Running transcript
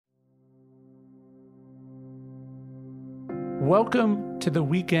Welcome to the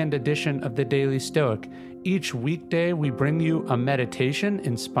weekend edition of the Daily Stoic. Each weekday, we bring you a meditation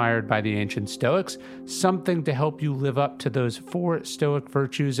inspired by the ancient Stoics, something to help you live up to those 4 Stoic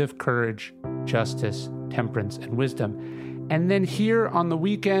virtues of courage, justice, temperance, and wisdom. And then here on the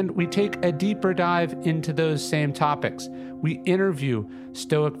weekend, we take a deeper dive into those same topics. We interview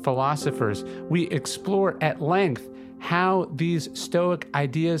Stoic philosophers. We explore at length how these Stoic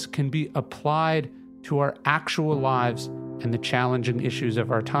ideas can be applied to our actual lives and the challenging issues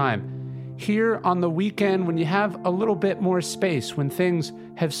of our time. Here on the weekend, when you have a little bit more space, when things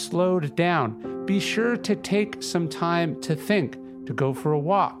have slowed down, be sure to take some time to think, to go for a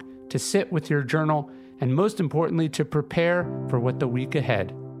walk, to sit with your journal, and most importantly, to prepare for what the week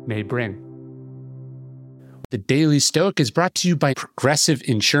ahead may bring. The Daily Stoic is brought to you by Progressive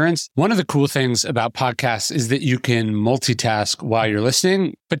Insurance. One of the cool things about podcasts is that you can multitask while you're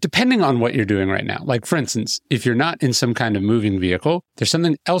listening, but depending on what you're doing right now, like for instance, if you're not in some kind of moving vehicle, there's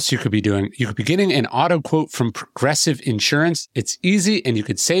something else you could be doing. You could be getting an auto quote from Progressive Insurance. It's easy and you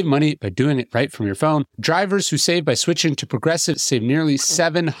could save money by doing it right from your phone. Drivers who save by switching to Progressive save nearly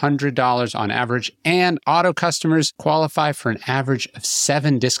 $700 on average, and auto customers qualify for an average of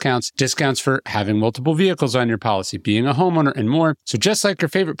 7 discounts. Discounts for having multiple vehicles on your policy, being a homeowner, and more. So just like your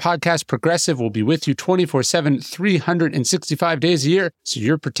favorite podcast, Progressive will be with you 24/7, 365 days a year, so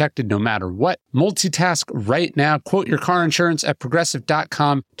you're protected no matter what. Multitask right now. Quote your car insurance at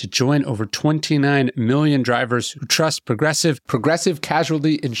Progressive.com to join over 29 million drivers who trust Progressive. Progressive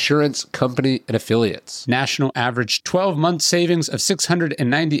Casualty Insurance Company and Affiliates. National average 12-month savings of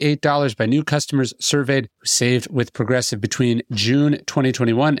 $698 by new customers surveyed who saved with Progressive between June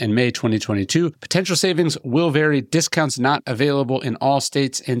 2021 and May 2022. Potential savings will vary. Discounts not available in all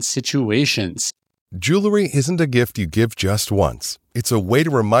states and situations. Jewelry isn't a gift you give just once. It's a way to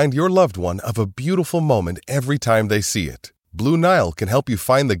remind your loved one of a beautiful moment every time they see it. Blue Nile can help you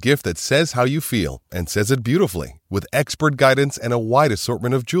find the gift that says how you feel and says it beautifully, with expert guidance and a wide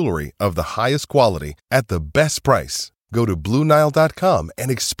assortment of jewelry of the highest quality at the best price. Go to BlueNile.com and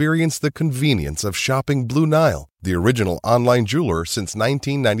experience the convenience of shopping Blue Nile, the original online jeweler since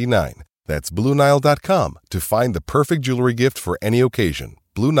 1999. That's BlueNile.com to find the perfect jewelry gift for any occasion.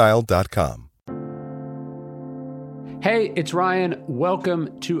 BlueNile.com. Hey, it's Ryan.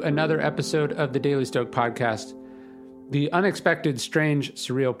 Welcome to another episode of the Daily Stoic podcast. The unexpected, strange,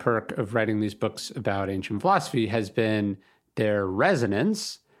 surreal perk of writing these books about ancient philosophy has been their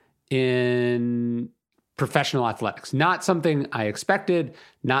resonance in professional athletics. Not something I expected,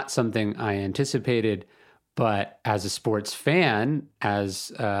 not something I anticipated, but as a sports fan,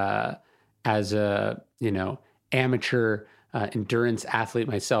 as a amateur endurance athlete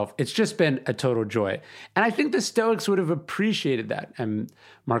myself, it's just been a total joy. And I think the Stoics would have appreciated that. And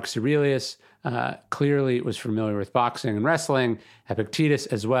Marcus Aurelius clearly was familiar with boxing and wrestling, Epictetus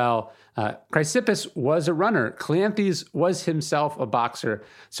as well. Chrysippus was a runner. Cleanthes was himself a boxer.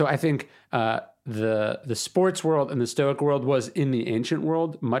 So I think the sports world and the Stoic world was, in the ancient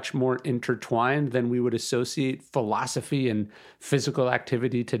world, much more intertwined than we would associate philosophy and physical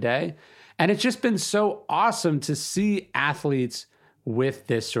activity today. And it's just been so awesome to see athletes with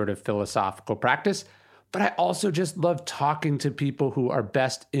this sort of philosophical practice. But I also just love talking to people who are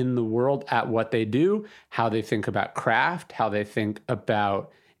best in the world at what they do, how they think about craft, how they think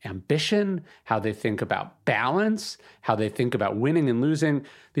about ambition, how they think about balance, how they think about winning and losing.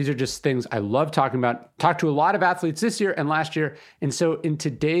 These are just things I love talking about. Talked to a lot of athletes this year and last year. And so in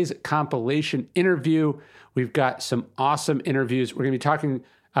today's compilation interview, we've got some awesome interviews. We're going to be talking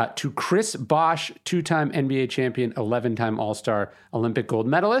to Chris Bosh, 2-time NBA champion, 11-time All-Star Olympic gold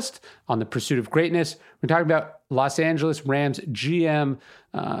medalist on the pursuit of greatness. We're talking about Los Angeles Rams GM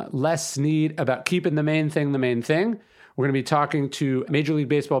Les Snead about keeping the main thing the main thing. We're going to be talking to Major League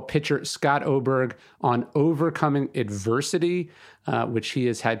Baseball pitcher Scott Oberg on overcoming adversity, which he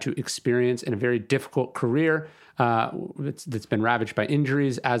has had to experience in a very difficult career that's been ravaged by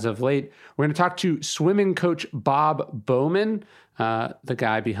injuries as of late. We're going to talk to swimming coach Bob Bowman, the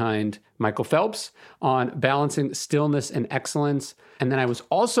guy behind Michael Phelps, on balancing stillness and excellence. And then I was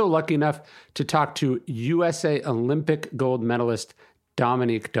also lucky enough to talk to USA Olympic gold medalist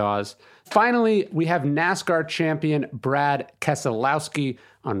Dominique Dawes. Finally, we have NASCAR champion Brad Keselowski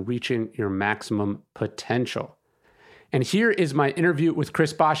on reaching your maximum potential. And here is my interview with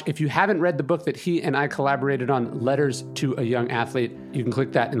Chris Bosh. If you haven't read the book that he and I collaborated on, Letters to a Young Athlete, you can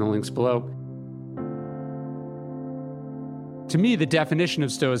click that in the links below. To me, the definition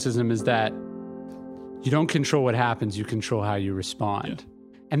of Stoicism is that you don't control what happens, you control how you respond. Yeah.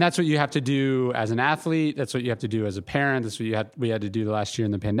 And that's what you have to do as an athlete. That's what you have to do as a parent. That's what we had to do the last year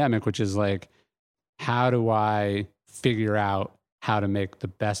in the pandemic, which is like, how do I figure out how to make the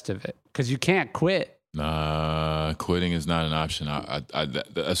best of it? Because you can't quit. Nah, quitting is not an option.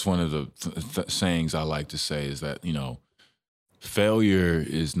 That's one of the sayings I like to say is that, failure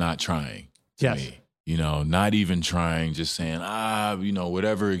is not trying to me. Not even trying, just saying,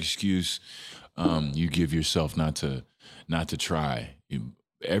 whatever excuse you give yourself not to try.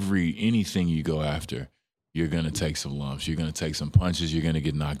 Anything you go after, you're going to take some lumps. You're going to take some punches. You're going to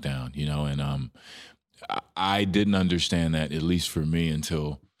get knocked down, and I didn't understand that, at least for me,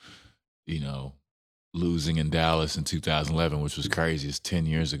 until, losing in Dallas in 2011, which was crazy. It's 10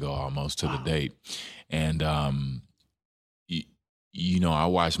 years ago almost to the date. And, I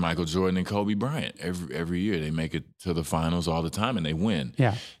watch Michael Jordan and Kobe Bryant every year. They make it to the finals all the time and they win.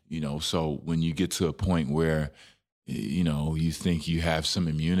 Yeah. So when you get to a point where, you think you have some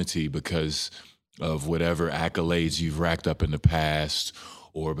immunity because of whatever accolades you've racked up in the past,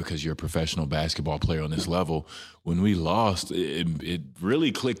 or because you're a professional basketball player on this level, when we lost, it really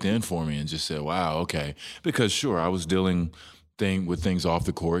clicked in for me and just said, wow, okay. Because sure, I was dealing with things off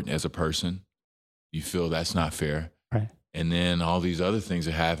the court as a person. You feel that's not fair. Right. And then all these other things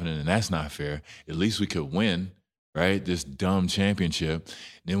are happening and that's not fair. At least we could win, right? This dumb championship.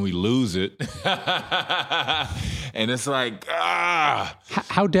 Then we lose it. And it's like,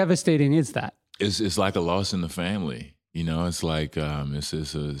 How devastating is that? It's like a loss in the family. It's like it's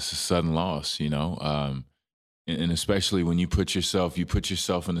a sudden loss, and especially when you put yourself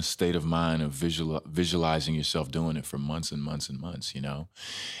in a state of mind of visualizing yourself doing it for months and months and months,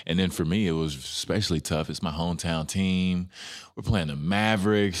 And then for me, it was especially tough. It's my hometown team. We're playing the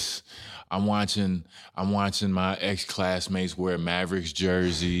Mavericks. I'm watching my ex-classmates wear Mavericks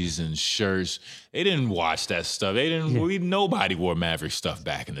jerseys and shirts. They didn't watch that stuff. They didn't. Yeah. Nobody wore Mavericks stuff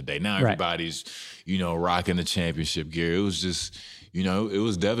back in the day. Now everybody's, rocking the championship gear. It was just, it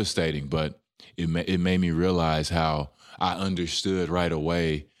was devastating. But it made me realize how I understood right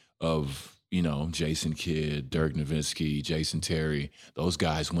away of, Jason Kidd, Dirk Nowitzki, Jason Terry. Those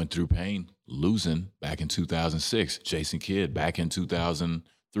guys went through pain losing back in 2006. Jason Kidd back in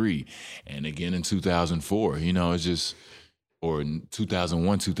 2003, and again in 2004, it's just, or in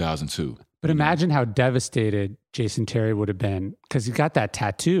 2001, 2002. But imagine how devastated Jason Terry would have been, because he got that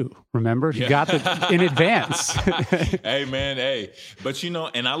tattoo, remember? He got it in advance. Hey, man, hey. But,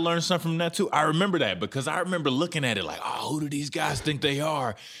 and I learned something from that too. I remember that because I remember looking at it like, who do these guys think they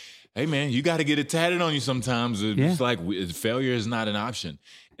are? Hey, man, you got to get it tatted on you sometimes. It's like failure is not an option.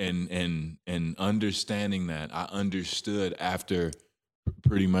 And understanding that, I understood after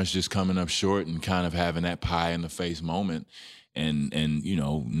pretty much just coming up short and kind of having that pie in the face moment, and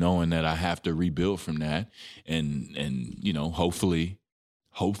knowing that I have to rebuild from that, and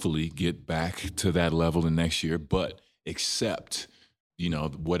hopefully get back to that level the next year, but accept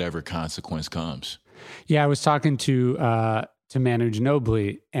whatever consequence comes. Yeah, I was talking to Manu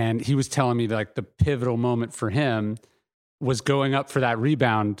Ginobili, and he was telling me like the pivotal moment for him was going up for that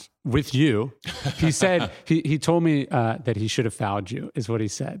rebound with you. He said he told me that he should have fouled you, is what he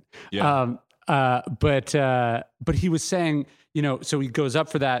said. Yeah. But he was saying, so he goes up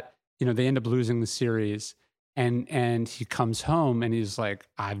for that. They end up losing the series, and he comes home and he's like,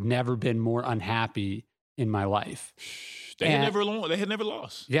 I've never been more unhappy in my life. They had never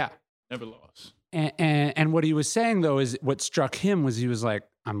lost. Yeah, never lost. And what he was saying though is what struck him was he was like,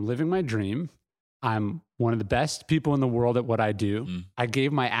 I'm living my dream. I'm one of the best people in the world at what I do. I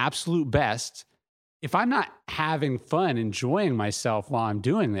gave my absolute best. If I'm not having fun, enjoying myself while I'm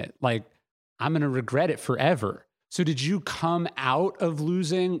doing it, like I'm going to regret it forever. So did you come out of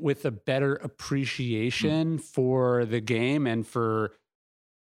losing with a better appreciation for the game and for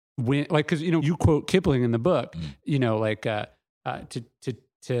win? Like, cause you quote Kipling in the book,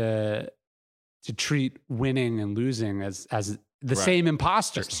 to treat winning and losing as the same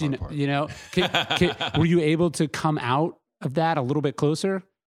imposters, were you able to come out of that a little bit closer?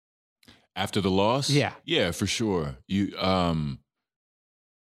 After the loss? Yeah. Yeah, for sure.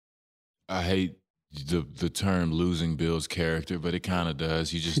 I hate the term losing builds character, but it kind of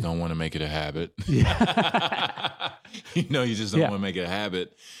does. You just don't want to make it a habit. Yeah. You just don't want to make it a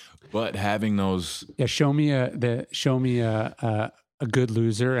habit. But having those... Yeah, show me a good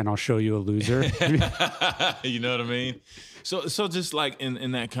loser and I'll show you a loser. You know what I mean? So just like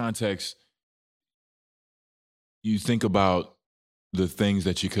in that context, you think about the things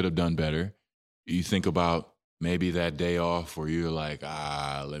that you could have done better. You think about maybe that day off where you're like,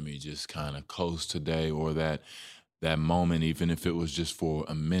 let me just kind of coast today, or that moment, even if it was just for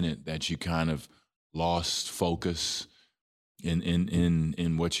a minute, that you kind of lost focus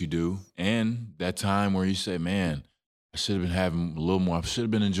in what you do. And that time where you say, man, I should have been having a little more. I should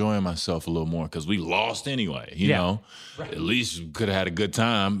have been enjoying myself a little more because we lost anyway, you know. Right. At least could have had a good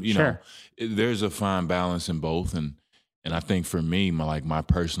time, you know. There's a fine balance in both. And I think for me, my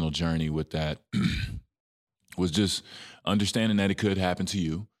personal journey with that was just understanding that it could happen to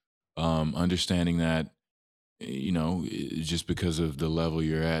you, understanding that, you know, just because of the level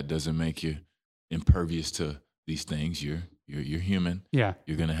you're at doesn't make you impervious to these things. You're human. Yeah.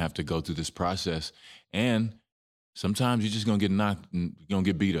 You're going to have to go through this process. And sometimes you're just going to get knocked, you're going to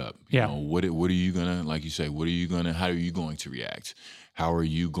get beat up. You know, what are you going to, like you say, how are you going to react? How are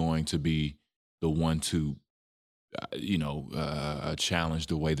you going to be the one to, challenge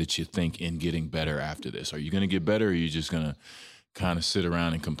the way that you think in getting better after this? Are you going to get better, or are you just going to kind of sit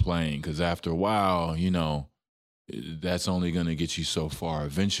around and complain? Because after a while, you know, that's only going to get you so far.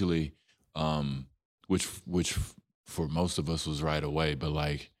 Eventually, which for most of us was right away, but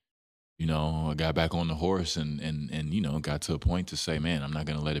like, you know, I got back on the horse and you know, got to a point to say, man, I'm not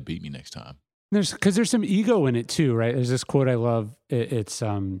going to let it beat me next time. Because there's some ego in it too, right? There's this quote I love. It's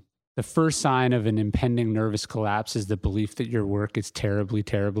the first sign of an impending nervous collapse is the belief that your work is terribly,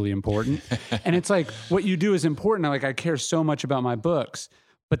 terribly important. And it's like, what you do is important. Like, I care so much about my books,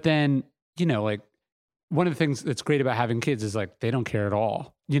 but then, you know, like, one of the things that's great about having kids is like, they don't care at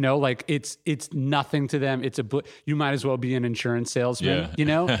all. You know, like it's nothing to them. You might as well be an insurance salesman, you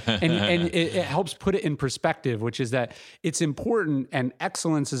know, and it helps put it in perspective, which is that it's important and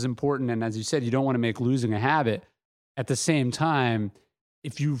excellence is important. And as you said, you don't want to make losing a habit. At the same time,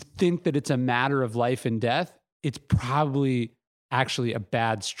 if you think that it's a matter of life and death, it's probably actually a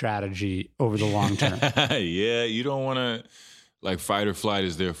bad strategy over the long term. Yeah. You don't want to, like, fight or flight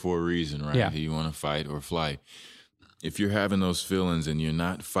is there for a reason, right? Yeah. You want to fight or flight. If you're having those feelings and you're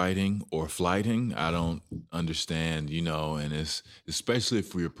not fighting or flighting, I don't understand, you know, and it's especially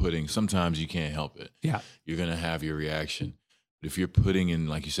if sometimes you can't help it. Yeah. You're going to have your reaction. But if you're putting in,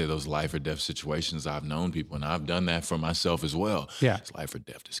 like you say, those life or death situations, I've known people, and I've done that for myself as well. Yeah. It's life or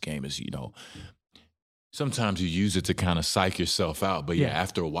death. This game is, you know, sometimes you use it to kind of psych yourself out. But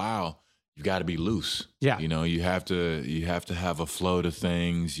after a while, you got to be loose. Yeah. You know, you have to have a flow to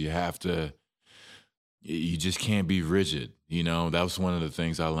things. You just can't be rigid. You know, that was one of the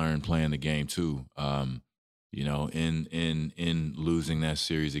things I learned playing the game too. You know, in losing that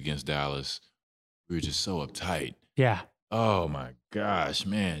series against Dallas, we were just so uptight. Yeah. Oh my gosh,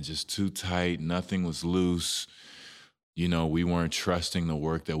 man, just too tight. Nothing was loose. You know, we weren't trusting the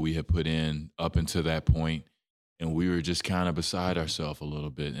work that we had put in up until that point, and we were just kind of beside ourselves a little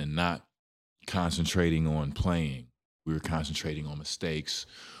bit and not concentrating on playing. We were concentrating on mistakes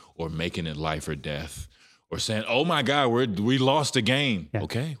or making it life or death or saying, oh my God, we lost a game. Yeah.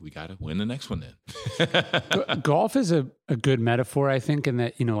 Okay, we got to win the next one then. Golf is a good metaphor, I think, in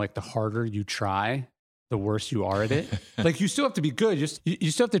that, you know, like the harder you try, the worse you are at it. Like, you still have to be good.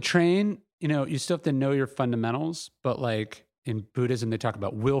 You still have to train, you know, you still have to know your fundamentals, but like in Buddhism, they talk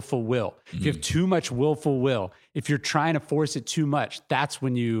about willful will. Mm-hmm. If you have too much willful will, if you're trying to force it too much, that's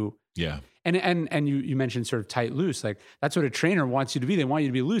when you... Yeah. And you mentioned sort of tight, loose. Like, that's what a trainer wants you to be. They want you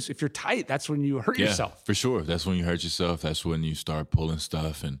to be loose. If you're tight, that's when you hurt yourself. For sure. That's when you hurt yourself. That's when you start pulling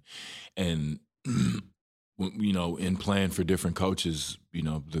stuff. And you know, in playing for different coaches, you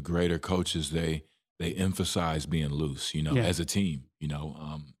know, the greater coaches, they emphasize being loose, you know, as a team. You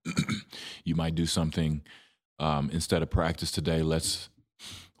know, you might do something instead of practice today, let's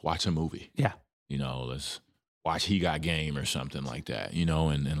watch a movie. Yeah. You know, let's watch He Got Game or something like that, you know,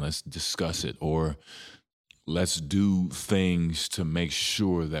 and let's discuss it. Or let's do things to make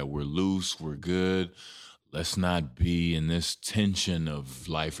sure that we're loose, we're good. Let's not be in this tension of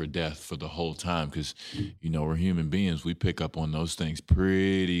life or death for the whole time, because, you know, we're human beings. We pick up on those things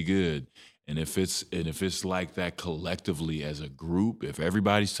pretty good. And if it's like that collectively as a group, if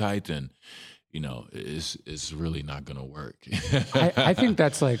everybody's tight, then, you know, it's really not going to work. I think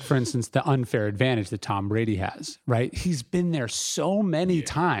that's like, for instance, the unfair advantage that Tom Brady has, right? He's been there so many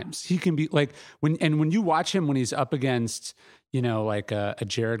times. He can be like, when you watch him when he's up against, you know, like a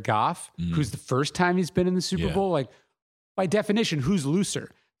Jared Goff, who's the first time he's been in the Super Bowl, like, by definition, who's looser?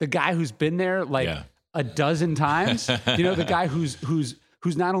 The guy who's been there like a dozen times, you know, the guy who's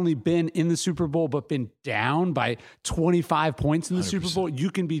not only been in the Super Bowl, but been down by 25 points in the 100%. Super Bowl.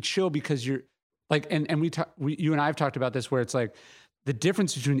 You can be chill because you're like, and you and I have talked about this, where it's like the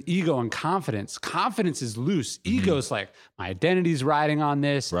difference between ego and confidence. Confidence is loose. Ego's like, my identity's riding on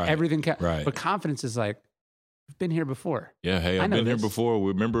this, everything. But confidence is like, I've been here before. Yeah, hey, I've been here before.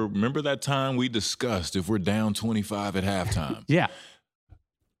 Remember that time we discussed if we're down 25 at halftime.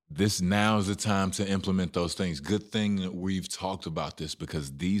 this now is the time to implement those things. Good thing that we've talked about this,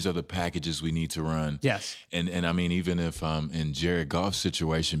 because these are the packages we need to run. Yes. And I mean, even if in Jared Goff's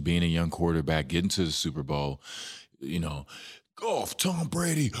situation, being a young quarterback, getting to the Super Bowl, Goff, Tom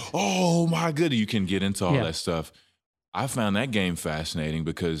Brady, oh my goodness, you can get into all that stuff. I found that game fascinating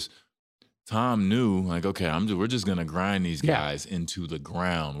because Tom knew, like, okay, we're just going to grind these guys into the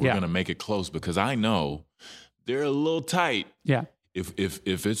ground. We're going to make it close because I know they're a little tight. Yeah. If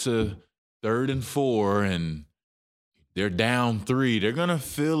it's a 3rd and 4 and they're down 3, they're going to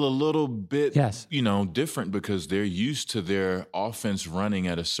feel a little bit, different because they're used to their offense running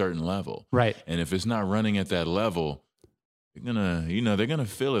at a certain level. Right. And if it's not running at that level, they're going to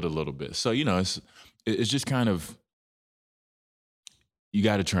feel it a little bit. So, it's just kind of, you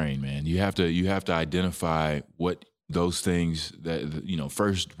got to train, man. You have to identify what those things that,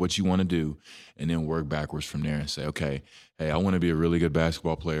 first what you want to do, and then work backwards from there and say, okay, hey, I want to be a really good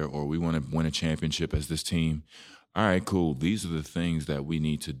basketball player, or we want to win a championship as this team. All right, cool. These are the things that we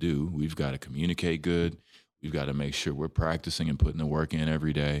need to do. We've got to communicate good. We've got to make sure we're practicing and putting the work in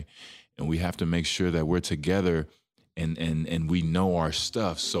every day. And we have to make sure that we're together and we know our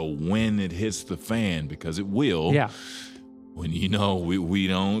stuff. So when it hits the fan, because it will, when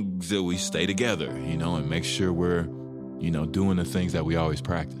we stay together, and make sure we're, doing the things that we always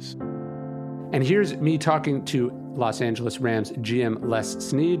practice. And here's me talking to Los Angeles Rams GM Les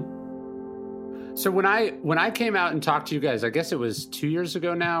Snead. So when I came out and talked to you guys, I guess it was 2 years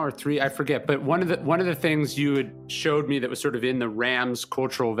ago now or 3, I forget. But one of the things you had showed me that was sort of in the Rams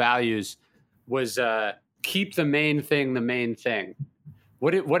cultural values was keep the main thing the main thing.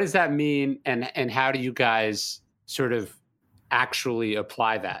 What does that mean, and how do you guys sort of actually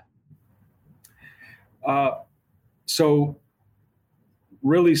apply that? So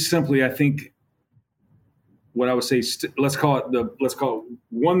really simply, I think what I would say, let's call it the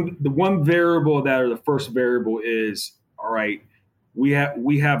one variable that, or the first variable is, all right, we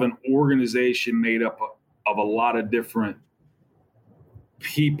have an organization made up of a lot of different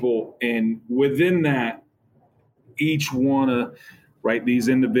people, and within that, each one of these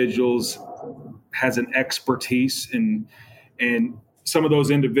individuals has an expertise, and some of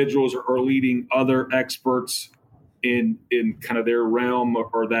those individuals are leading other experts in kind of their realm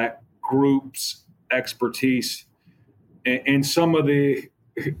or that group's expertise, and some of the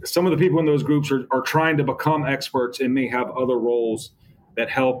people in those groups are trying to become experts and may have other roles that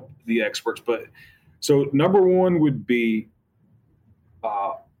help the experts. But so number one would be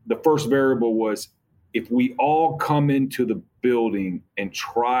the first variable was, if we all come into the building and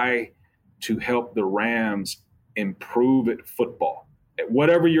try to help the Rams improve at football, at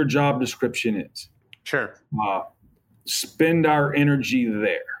whatever your job description is. Sure. Spend our energy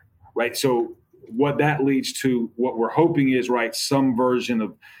there, right? So what that leads to, what we're hoping is, some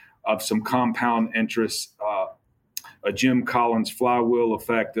version of some compound interest, a Jim Collins flywheel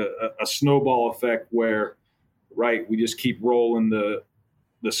effect, a snowball effect where, we just keep rolling the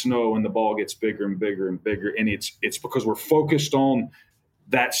snow and the ball gets bigger and bigger and bigger. And it's because we're focused on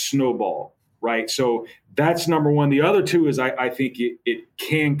that snowball, right? So that's number one. The other two is I think it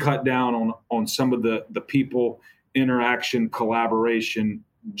can cut down on some of the people interaction, collaboration,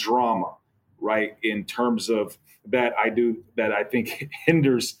 drama, right? In terms of that I think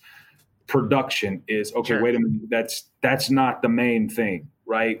hinders production is, okay, sure. Wait a minute, that's not the main thing,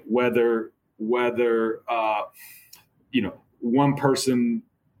 right? Whether one person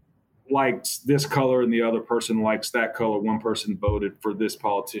likes this color and the other person likes that color. One person voted for this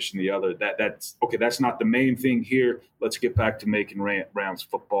politician, the other. That's okay. That's not the main thing here. Let's get back to making Rams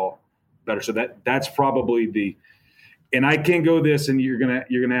football better. So that's probably and I can go this, and you're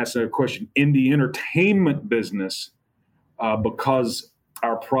gonna ask a question in the entertainment business, because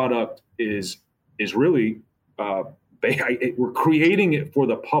our product is really we're creating it for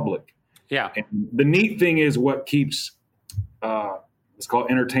the public. Yeah. And the neat thing is what keeps it's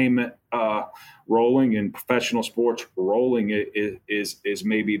called entertainment rolling and professional sports rolling is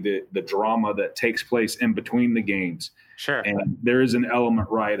maybe the drama that takes place in between the games. Sure. And there is an element,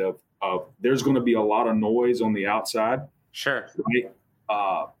 of there's going to be a lot of noise on the outside. Sure.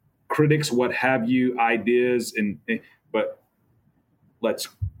 Right. Critics, what have you, ideas, but let's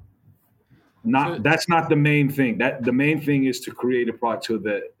not. That's not the main thing. The main thing is to create a product so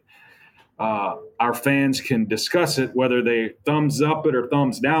that our fans can discuss it, whether they thumbs up it or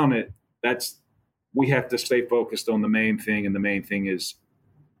thumbs down it. We have to stay focused on the main thing, and the main thing is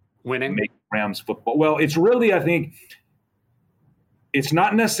winning. Make Rams football. Well, it's really, I think, it's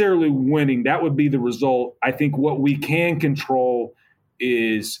not necessarily winning. That would be the result. I think what we can control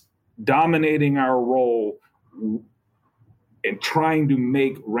is dominating our role trying to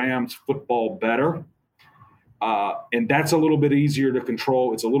make Rams football better. And that's a little bit easier to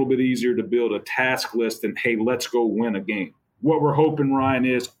control. It's a little bit easier to build a task list and, hey, let's go win a game. What we're hoping, Ryan,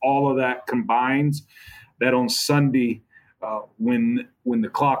 is all of that combines, that on Sunday, when the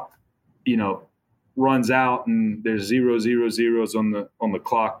clock, runs out and there's 0, 0, 0s on the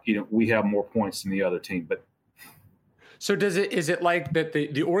clock, we have more points than the other team. But so is it like that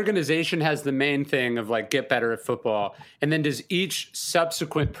the organization has the main thing of like get better at football, and then does each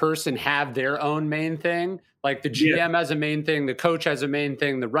subsequent person have their own main thing? Like the GM has a main thing, the coach has a main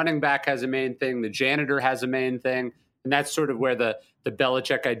thing, the running back has a main thing, the janitor has a main thing. And that's sort of where the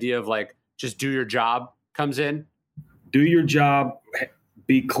Belichick idea of like, just do your job comes in. Do your job,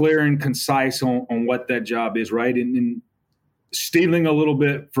 be clear and concise on what that job is, right? And stealing a little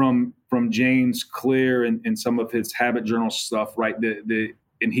bit from James Clear and some of his habit journal stuff, right?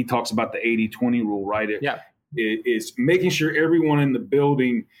 And he talks about the 80-20 rule, right? It's making sure everyone in the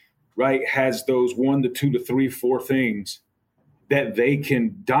building, right, has those 1 to 2 to 3, 4 things that they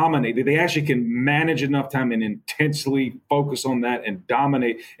can dominate, that they actually can manage enough time and intensely focus on that and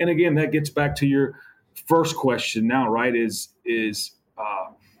dominate. And again, that gets back to your first question now, right,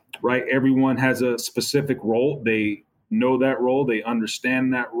 right, everyone has a specific role. They know that role. They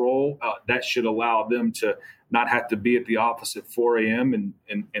understand that role. That should allow them to not have to be at the office at 4 a.m.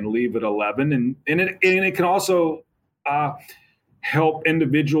 and leave at 11. And it can also help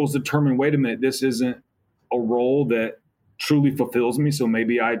individuals determine, wait a minute, this isn't a role that truly fulfills me, so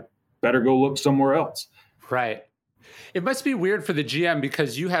maybe I better go look somewhere else. Right. It must be weird for the GM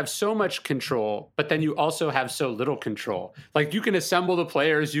because you have so much control, but then you also have so little control. Like you can assemble the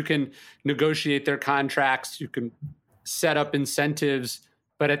players, you can negotiate their contracts, you can set up incentives,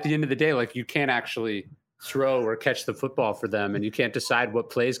 but at the end of the day, like you can't actually throw or catch the football for them, and you can't decide what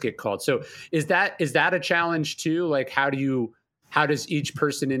plays get called. So is that a challenge too? Like how does each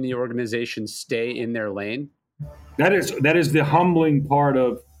person in the organization stay in their lane? That is the humbling part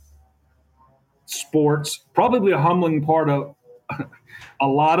of sports, probably a humbling part of a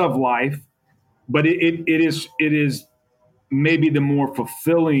lot of life, but it is maybe the more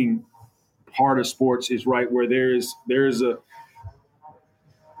fulfilling part of sports, is right where there's a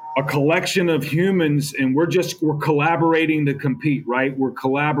collection of humans and we're collaborating to compete, right? We're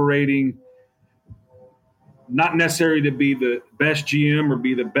collaborating not necessarily to be the best GM or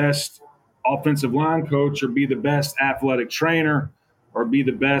be the best offensive line coach or be the best athletic trainer or be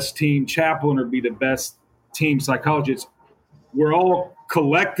the best team chaplain or be the best team psychologist. We're all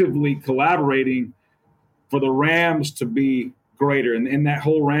collectively collaborating for the Rams to be greater. And that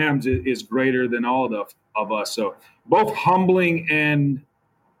whole Rams is greater than all of us. So both humbling and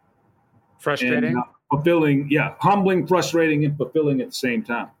frustrating, and fulfilling. Yeah. Humbling, frustrating, and fulfilling at the same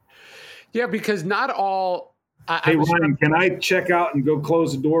time. Yeah. Because not all, Hey, Ryan, can I check out and go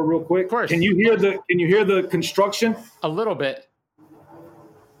close the door real quick? Of course. Can you hear the construction? A little bit.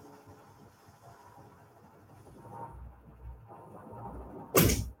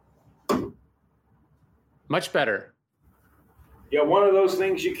 Much better. Yeah, one of those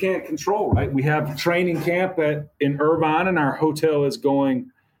things you can't control, right? We have training camp in Irvine, and our hotel is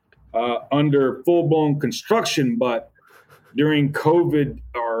going under full-blown construction. But during COVID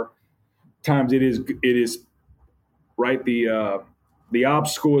or times, it is right. The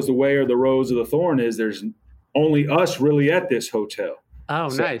obstacle is the way, or the rose of the thorn is there's only us really at this hotel. Oh,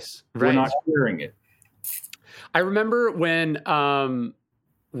 so nice. Right. We're not sharing it. I remember when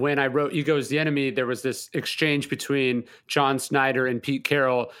I wrote Ego is the Enemy, there was this exchange between John Snyder and Pete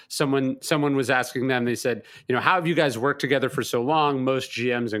Carroll. Someone was asking them, they said, how have you guys worked together for so long? Most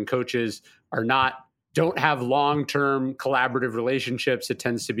GMs and coaches don't have long-term collaborative relationships. It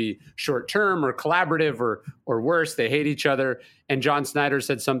tends to be short-term or collaborative or worse, they hate each other. And John Snyder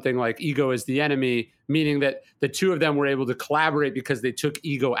said something like ego is the enemy, meaning that the two of them were able to collaborate because they took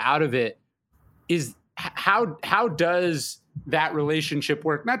ego out of it. How does that relationship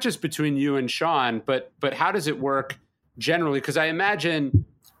work? Not just between you and Sean, but how does it work generally? Because I imagine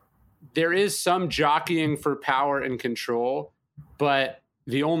there is some jockeying for power and control, but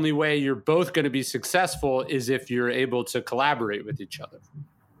the only way you're both going to be successful is if you're able to collaborate with each other.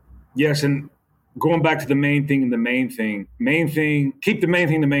 Yes, and going back to the main thing, keep the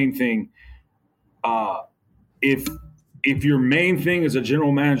main thing. If your main thing as a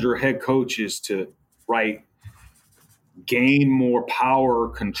general manager or head coach is to gain more power or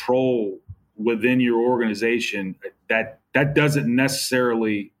control within your organization, that doesn't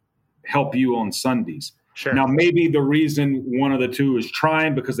necessarily help you on Sundays. Sure. Now, maybe the reason one of the two is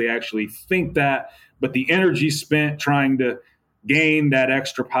trying because they actually think that, but the energy spent trying to gain that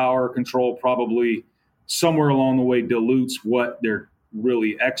extra power control probably somewhere along the way dilutes what they're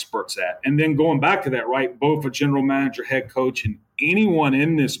really experts at. And then going back to that, right, both a general manager, head coach, and anyone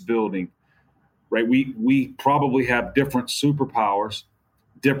in this building, right, we probably have different superpowers,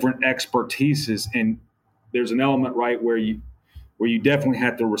 different expertises, and there's an element, right, where you definitely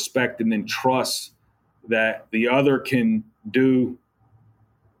have to respect and then trust that the other can do,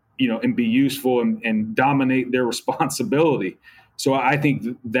 and be useful and dominate their responsibility. So I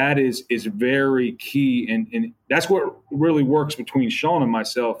think that is very key. And that's what really works between Sean and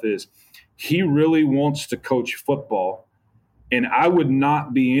myself is he really wants to coach football. And I would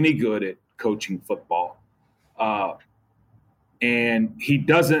not be any good at coaching football. And he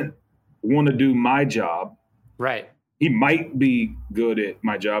doesn't want to do my job. Right. He might be good at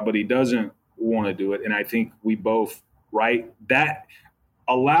my job, but he doesn't want to do it. And I think we both, right, that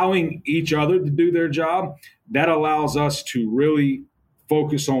allowing each other to do their job, that allows us to really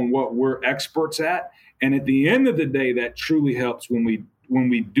focus on what we're experts at. And at the end of the day, that truly helps when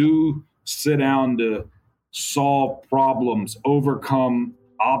we do sit down to solve problems, overcome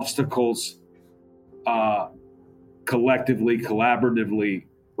obstacles, collectively, collaboratively,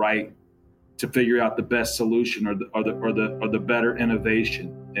 right, to figure out the best solution or the better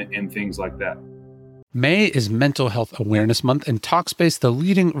innovation and things like that. May is Mental Health Awareness Month, and Talkspace, the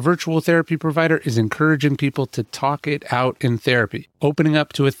leading virtual therapy provider, is encouraging people to talk it out in therapy. Opening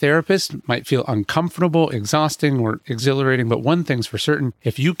up to a therapist might feel uncomfortable, exhausting, or exhilarating, but one thing's for certain: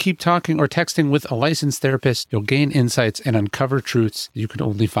 if you keep talking or texting with a licensed therapist, you'll gain insights and uncover truths you can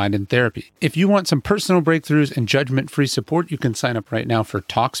only find in therapy. If you want some personal breakthroughs and judgment-free support, you can sign up right now for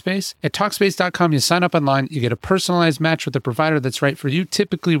Talkspace. At Talkspace.com, you sign up online, you get a personalized match with a provider that's right for you,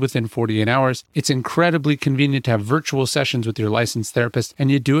 typically within 48 hours. It's incredibly convenient to have virtual sessions with your licensed therapist,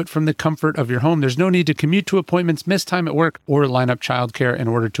 and you do it from the comfort of your home. There's no need to commute to appointments, miss time at work, or line up childcare in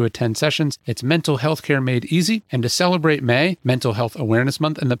order to attend sessions. It's mental health care made easy. And to celebrate May, Mental Health Awareness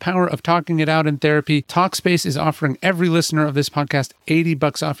Month, and the power of talking it out in therapy, Talkspace is offering every listener of this podcast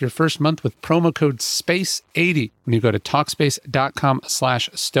 $80 off your first month with promo code SPACE80 when you go to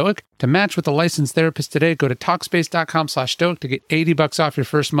Talkspace.com/stoic. To match with a licensed therapist today, go to Talkspace.com/stoic to get $80 off your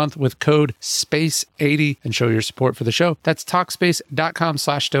first month with code SPACE80 and show your support for the show. That's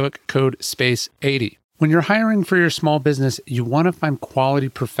Talkspace.com/stoic, code SPACE80. When you're hiring for your small business, you want to find quality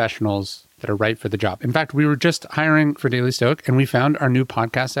professionals that are right for the job. In fact, we were just hiring for Daily Stoic, and we found our new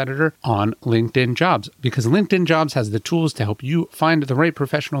podcast editor on LinkedIn Jobs, because LinkedIn Jobs has the tools to help you find the right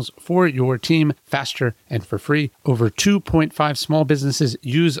professionals for your team faster and for free. Over 2.5 small businesses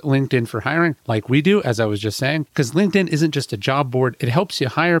use LinkedIn for hiring, like we do, as I was just saying, because LinkedIn isn't just a job board. It helps you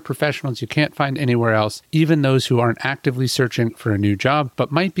hire professionals you can't find anywhere else, even those who aren't actively searching for a new job,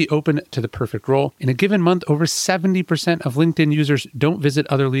 but might be open to the perfect role. In a given month, over 70% of LinkedIn users don't visit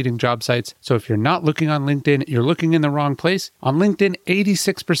other leading job sites. So if you're not looking on LinkedIn, you're looking in the wrong place. On LinkedIn,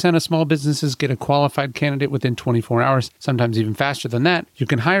 86% of small businesses get a qualified candidate within 24 hours, sometimes even faster than that. You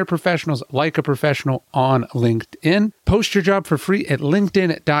can hire professionals like a professional on LinkedIn. Post your job for free at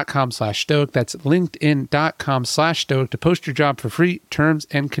linkedin.com/stoic. That's linkedin.com/stoic to post your job for free. Terms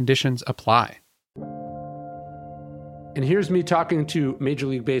and conditions apply. And here's me talking to Major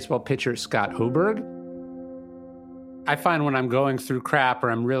League Baseball pitcher Scott Oberg. I find when I'm going through crap or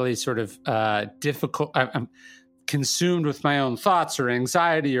I'm really sort of difficult, I'm consumed with my own thoughts or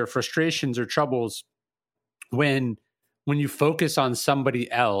anxiety or frustrations or troubles, when you focus on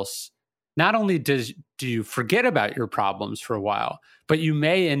somebody else, not only do you forget about your problems for a while, but you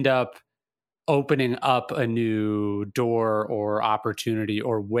may end up opening up a new door or opportunity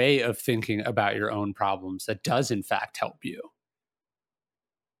or way of thinking about your own problems that does in fact help you.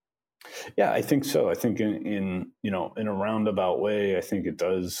 Yeah, I think so. I think in a roundabout way, I think it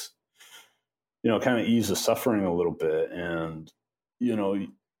does, kind of ease the suffering a little bit. And, I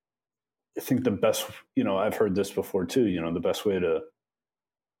think the best, I've heard this before too, the best way to,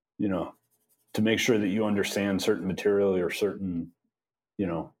 to make sure that you understand certain material or certain,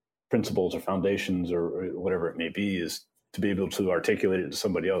 principles or foundations or whatever it may be, is to be able to articulate it to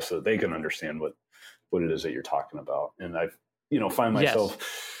somebody else so that they can understand what it is that you're talking about. And I've, find myself...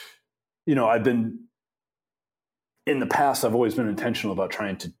 Yes. I've been, in the past, I've always been intentional about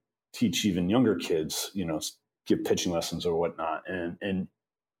trying to teach even younger kids, give pitching lessons or whatnot. And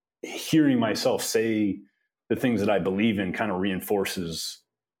hearing myself say the things that I believe in kind of reinforces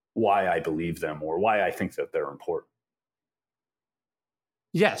why I believe them or why I think that they're important.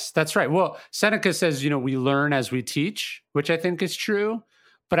 Yes, that's right. Well, Seneca says, we learn as we teach, which I think is true.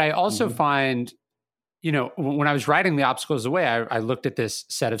 But I also find, when I was writing The Obstacles Away, I looked at this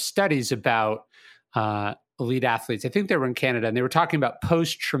set of studies about elite athletes. I think they were in Canada, and they were talking about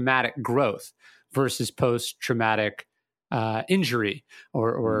post-traumatic growth, versus post-traumatic injury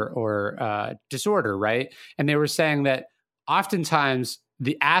or disorder, right? And they were saying that oftentimes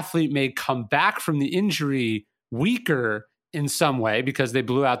the athlete may come back from the injury weaker in some way because they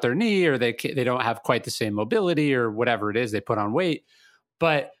blew out their knee or they don't have quite the same mobility or whatever it is, they put on weight,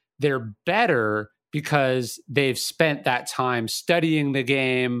 but they're better because they've spent that time studying the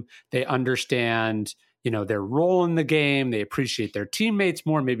game. They understand, their role in the game. They appreciate their teammates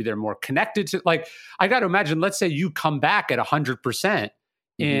more. Maybe they're more connected to, like, I got to imagine, let's say you come back at 100%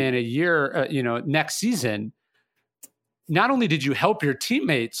 in a year, next season. Not only did you help your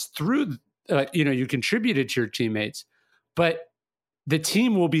teammates through, you contributed to your teammates, but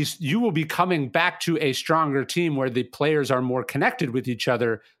you will be coming back to a stronger team where the players are more connected with each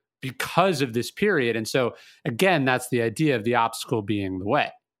other because of this period. And so again, that's the idea of the obstacle being the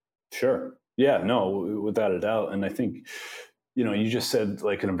way. Sure. Yeah, no, without a doubt. And I think, you just said,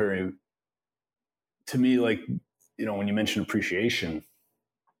 like, in a very, to me, like, when you mention appreciation,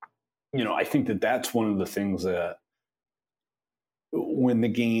 I think that that's one of the things that when the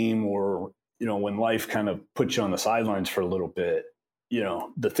game or, when life kind of puts you on the sidelines for a little bit,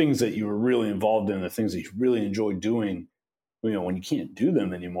 the things that you were really involved in, the things that you really enjoyed doing, when you can't do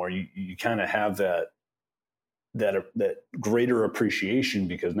them anymore, you kind of have that greater appreciation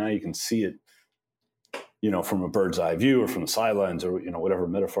because now you can see it, from a bird's eye view or from the sidelines or, whatever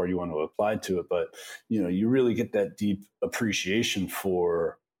metaphor you want to apply to it. But, you really get that deep appreciation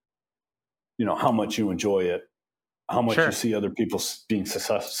for, how much you enjoy it, how much you see other people being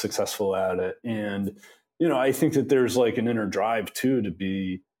successful at it. And, I think that there's like an inner drive too, to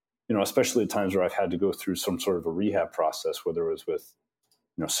be, especially at times where I've had to go through some sort of a rehab process, whether it was with,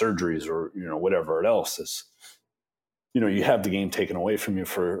 surgeries or, whatever else is, you have the game taken away from you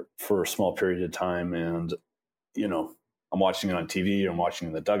for a small period of time. And, I'm watching it on TV, or I'm watching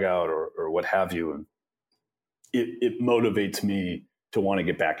in the dugout or what have you. And it motivates me to want to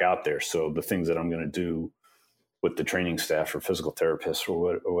get back out there. So the things that I'm going to do with the training staff or physical therapists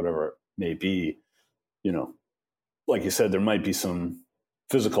or whatever it may be, like you said, there might be some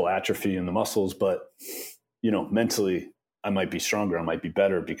physical atrophy in the muscles, but, mentally I might be stronger. I might be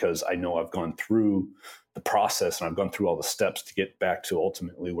better because I know I've gone through the process and I've gone through all the steps to get back to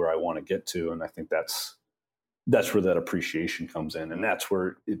ultimately where I want to get to. And I think that's where that appreciation comes in. And that's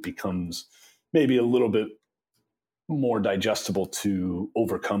where it becomes maybe a little bit more digestible to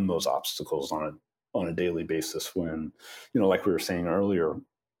overcome those obstacles on a daily basis when, like we were saying earlier,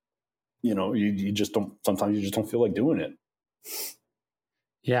 you just don't, sometimes you just don't feel like doing it.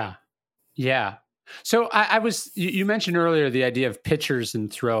 Yeah. Yeah. So you mentioned earlier the idea of pitchers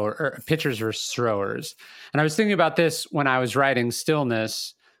versus throwers. And I was thinking about this when I was writing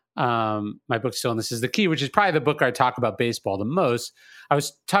Stillness, my book Stillness is the Key, which is probably the book I talk about baseball the most. I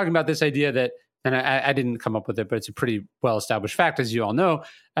was talking about this idea that, and I didn't come up with it, but it's a pretty well-established fact, as you all know,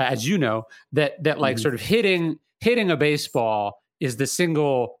 that like sort of hitting a baseball is the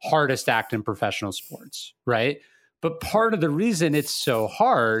single hardest act in professional sports, right? But part of the reason it's so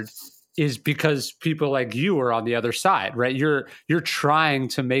hard is because people like you are on the other side, right? You're trying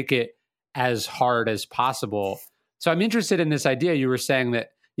to make it as hard as possible. So I'm interested in this idea. You were saying that,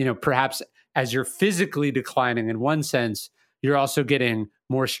 perhaps as you're physically declining in one sense, you're also getting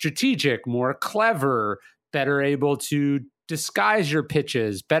more strategic, more clever, better able to disguise your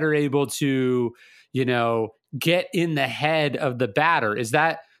pitches, better able to, get in the head of the batter. Is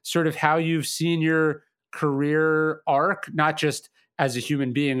that sort of how you've seen your career arc, not just as a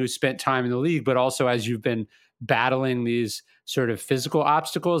human being who spent time in the league, but also as you've been battling these sort of physical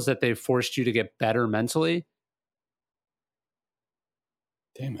obstacles that they've forced you to get better mentally?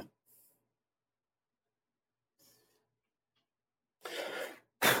 Damn it.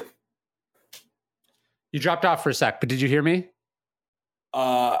 You dropped off for a sec, but did you hear me?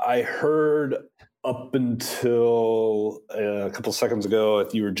 I heard up until a couple seconds ago,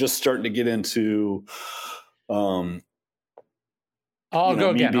 you were just starting to get into I'll go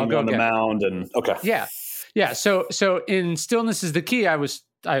again. I'll go on again. The mound and okay. Yeah. So in Stillness is the Key, I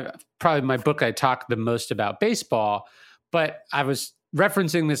probably my book, I talk the most about baseball, but I was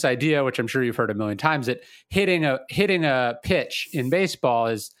referencing this idea, which I'm sure you've heard a million times, that hitting a pitch in baseball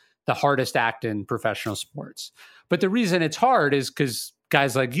is the hardest act in professional sports. But the reason it's hard is because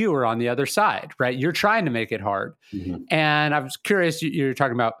guys like you are on the other side, right? You're trying to make it hard. Mm-hmm. And I was curious, you're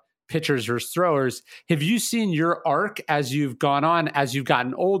talking about pitchers versus throwers. Have you seen your arc as you've gone on, as you've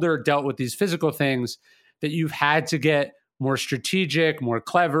gotten older, dealt with these physical things, that you've had to get more strategic, more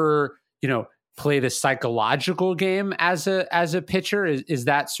clever, play the psychological game as a pitcher? Is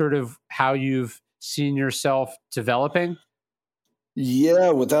that sort of how you've seen yourself developing?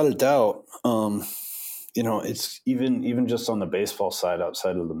 Yeah, without a doubt. It's even just on the baseball side,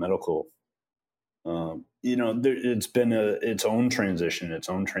 outside of the medical, it's been its own transition, its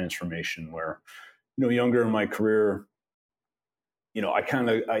own transformation where, younger in my career,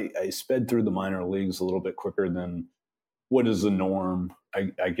 I sped through the minor leagues a little bit quicker than what is the norm,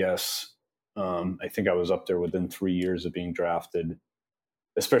 I guess. I think I was up there within 3 years of being drafted,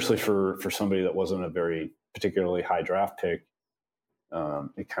 especially for somebody that wasn't a very particularly high draft pick.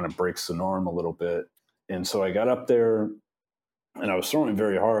 It kind of breaks the norm a little bit. And so I got up there and I was throwing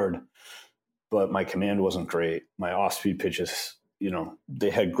very hard, but my command wasn't great. My off-speed pitches, they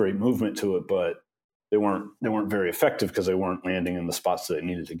had great movement to it, but they weren't very effective because they weren't landing in the spots that I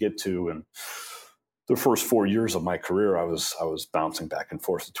needed to get to. And the first 4 years of my career, I was bouncing back and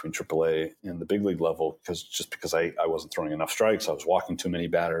forth between AAA and the big league level because I wasn't throwing enough strikes. I was walking too many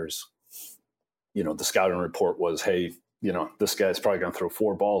batters. The scouting report was, hey, this guy's probably going to throw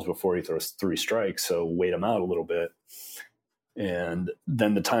 4 balls before he throws 3 strikes. So wait him out a little bit. And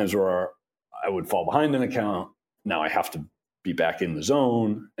then the times where I would fall behind an account, now I have to be back in the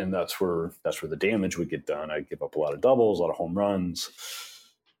zone. And that's where the damage would get done. I'd give up a lot of doubles, a lot of home runs,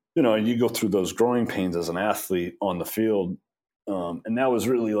 and you go through those growing pains as an athlete on the field. And that was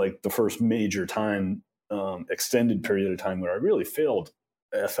really like the first major time, extended period of time where I really failed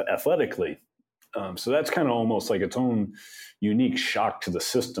athletically. So that's kind of almost like its own unique shock to the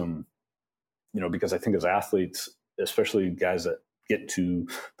system, because I think as athletes, especially guys that get to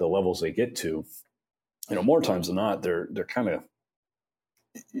the levels they get to, more times than not, they're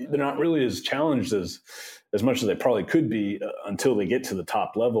not really as challenged as much as they probably could be until they get to the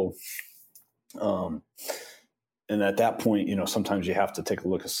top level. And at that point, sometimes you have to take a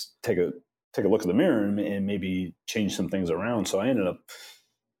look at the mirror and maybe change some things around. So I ended up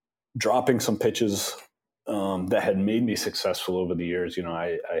dropping some pitches that had made me successful over the years.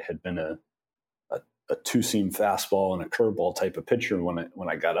 I had been a 2-seam fastball and a curveball type of pitcher when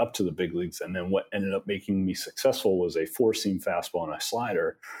I got up to the big leagues. And then what ended up making me successful was a 4-seam fastball and a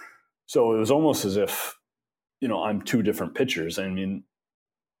slider. So it was almost as if, I'm 2 different pitchers. I mean,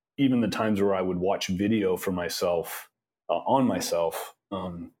 even the times where I would watch video for myself, on myself,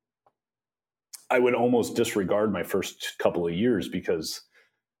 I would almost disregard my first couple of years because,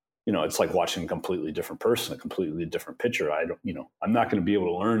 it's like watching a completely different person, a completely different pitcher. I'm not going to be able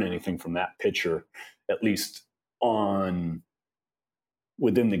to learn anything from that pitcher, at least within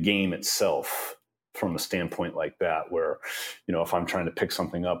the game itself, from a standpoint like that, where, if I'm trying to pick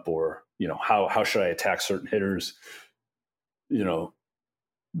something up or, how should I attack certain hitters, the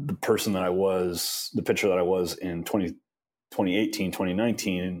pitcher that I was in 2018,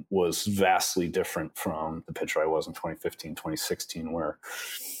 2019 was vastly different from the pitcher I was in 2015, 2016, where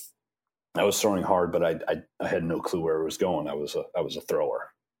I was throwing hard, but I had no clue where it was going. I was a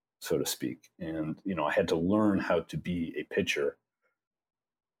thrower, so to speak. And, I had to learn how to be a pitcher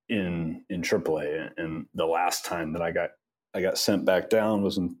in AAA. And the last time that I got sent back down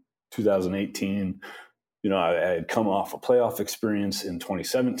was in 2018. I had come off a playoff experience in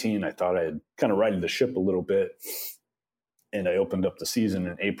 2017. I thought I had kind of righted the ship a little bit. And I opened up the season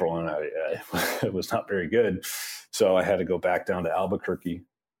in April and I was not very good. So I had to go back down to Albuquerque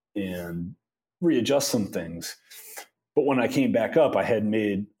and readjust some things. But when I came back up, I had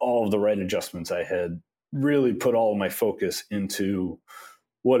made all of the right adjustments. I had really put all of my focus into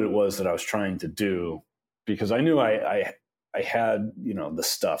what it was that I was trying to do, because I knew I had, the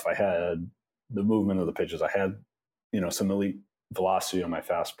stuff. I had the movement of the pitches. I had, some elite velocity on my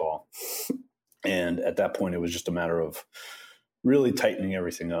fastball. And at that point, it was just a matter of really tightening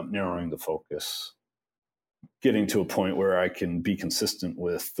everything up, narrowing the focus, getting to a point where I can be consistent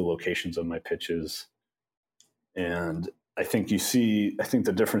with the locations of my pitches. And I think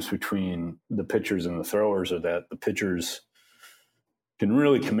the difference between the pitchers and the throwers are that the pitchers can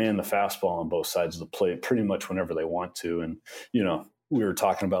really command the fastball on both sides of the plate pretty much whenever they want to. And, we were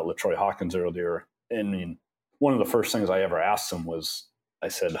talking about LaTroy Hawkins earlier. And I mean, one of the first things I ever asked him was, I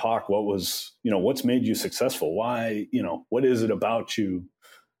said, Hawk, what's made you successful? Why, what is it about you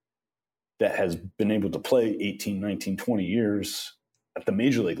that has been able to play 18, 19, 20 years at the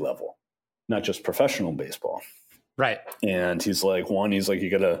major league level, not just professional baseball? Right. And he's like, your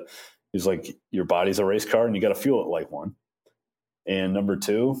body's a race car and you got to fuel it like one. And number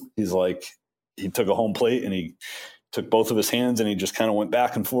 2, he's like, he took a home plate and he took both of his hands and he just kind of went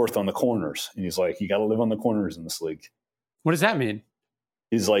back and forth on the corners. And he's like, you got to live on the corners in this league. What does that mean?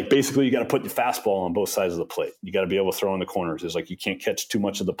 He's like, basically, you got to put your fastball on both sides of the plate. You got to be able to throw in the corners. He's like, you can't catch too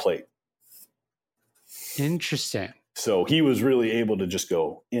much of the plate. Interesting. So he was really able to just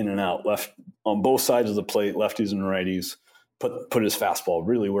go in and out, left on both sides of the plate, lefties and righties, put his fastball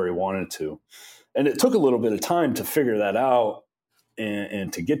really where he wanted to. And it took a little bit of time to figure that out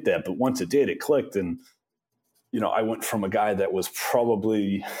and to get that. But once it did, it clicked. And, I went from a guy that was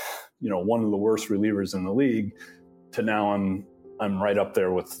probably, one of the worst relievers in the league to now I'm right up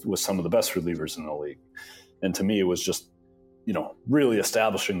there with some of the best relievers in the league. And to me, it was just, really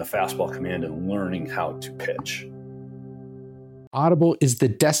establishing the fastball command and learning how to pitch. Audible is the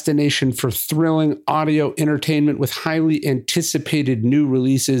destination for thrilling audio entertainment with highly anticipated new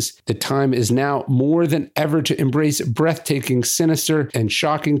releases. The time is now more than ever to embrace breathtaking, sinister, and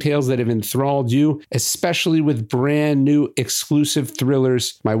shocking tales that have enthralled you, especially with brand new exclusive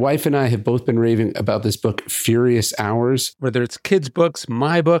thrillers. My wife and I have both been raving about this book, Furious Hours. Whether it's kids' books,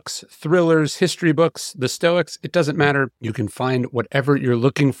 my books, thrillers, history books, the Stoics, it doesn't matter. You can find whatever you're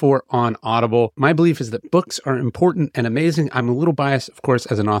looking for on Audible. My belief is that books are important and amazing. I'm a little biased, of course,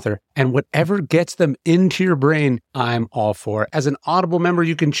 as an author, and whatever gets them into your brain, I'm all for. As an Audible member,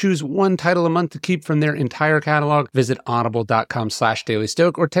 you can choose one title a month to keep from their entire catalog. Visit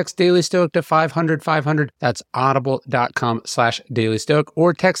audible.com/dailystoic or text Daily Stoic to 500-500. That's audible.com/dailystoic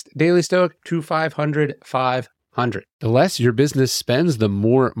or text Daily Stoic to 500-500. The less your business spends, the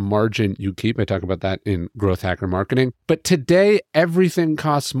more margin you keep. I talk about that in Growth Hacker Marketing. But today, everything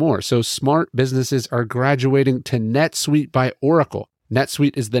costs more. So smart businesses are graduating to NetSuite by Oracle.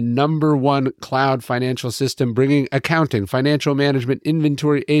 NetSuite is the #1 cloud financial system, bringing accounting, financial management,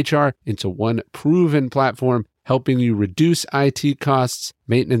 inventory, HR into one proven platform, helping you reduce IT costs,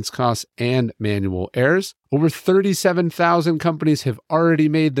 maintenance costs, and manual errors. Over 37,000 companies have already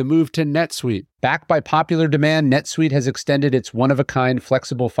made the move to NetSuite. Backed by popular demand, NetSuite has extended its one-of-a-kind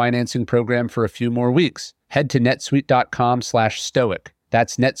flexible financing program for a few more weeks. Head to netsuite.com/stoic.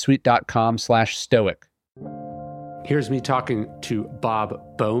 That's netsuite.com/stoic. Here's me talking to Bob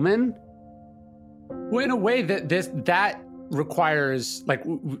Bowman. Well, in a way that requires,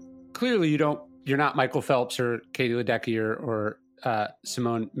 clearly you're not Michael Phelps or Katie Ledecky or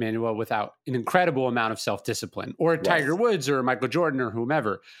Simone Manuel without an incredible amount of self-discipline, or Tiger Woods or Michael Jordan or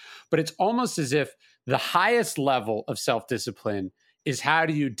whomever. But it's almost as if the highest level of self-discipline is how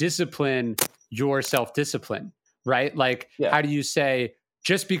do you discipline your self-discipline, right? How do you say,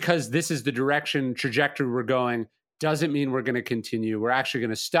 just because this is the trajectory we're going, doesn't mean we're going to continue. We're actually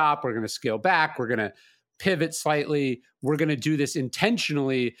going to stop. We're going to scale back. We're going to pivot slightly. We're going to do this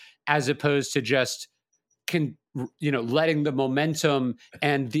intentionally, as opposed to just letting the momentum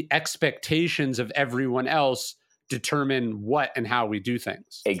and the expectations of everyone else determine what and how we do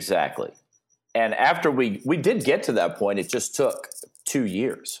things. Exactly. And after we did get to that point, it just took 2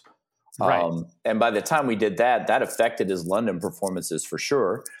 years. Right. And by the time we did that affected his London performances for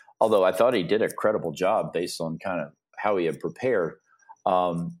sure. Although I thought he did a credible job based on kind of how he had prepared.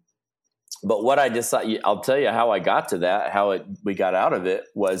 But what I decided, I'll tell you how I got to that, we got out of it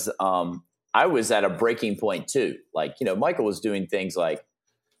was I was at a breaking point too. Michael was doing things like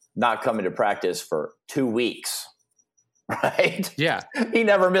not coming to practice for 2 weeks, right? Yeah. He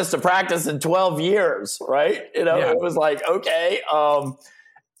never missed a practice in 12 years, right? It was like, okay.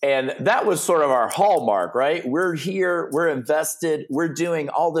 And that was sort of our hallmark, right? We're here, we're invested, we're doing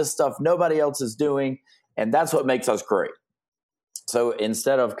all this stuff nobody else is doing, and that's what makes us great. So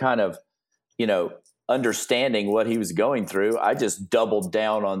instead of kind of, understanding what he was going through, I just doubled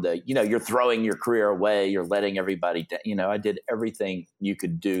down on you're throwing your career away, you're letting everybody, I did everything you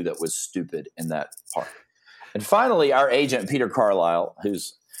could do that was stupid in that part. And finally, our agent, Peter Carlisle,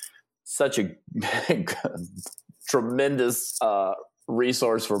 who's such a tremendous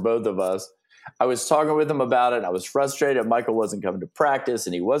resource for both of us, I was talking with him about it. I was frustrated Michael wasn't coming to practice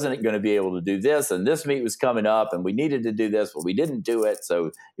and he wasn't going to be able to do this. And this meet was coming up and we needed to do this, but we didn't do it.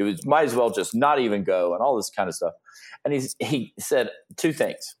 So it was might as well just not even go and all this kind of stuff. And he said 2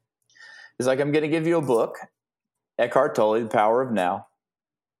 things. He's like, I'm going to give you a book, Eckhart Tolle, The Power of Now.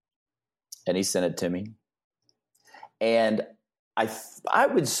 And he sent it to me. And I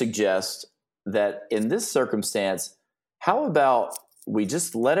would suggest that in this circumstance, how about we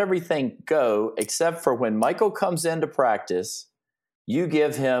just let everything go except for when Michael comes into practice, you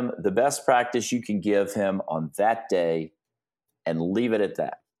give him the best practice you can give him on that day and leave it at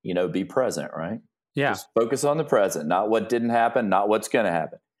that. Be present, right? Yeah. Just focus on the present, not what didn't happen, not what's going to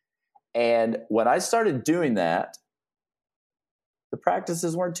happen. And when I started doing that, the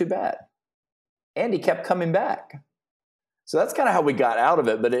practices weren't too bad. And he kept coming back. So that's kind of how we got out of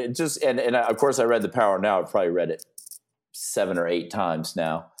it. But it just, and of course I read The Power Now. I've probably read it 7 or 8 times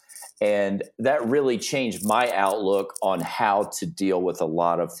now. And that really changed my outlook on how to deal with a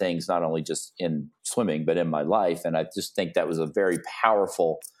lot of things, not only just in swimming, but in my life. And I just think that was a very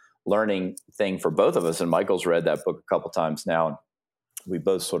powerful learning thing for both of us. And Michael's read that book a couple times now, and we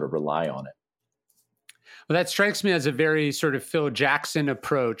both sort of rely on it. Well, that strikes me as a very sort of Phil Jackson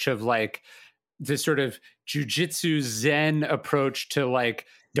approach of like this sort of jujitsu Zen approach to like,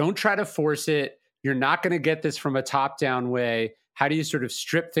 don't try to force it. You're not going to get this from a top-down way. How do you sort of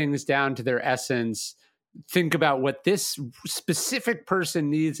strip things down to their essence? Think about what this specific person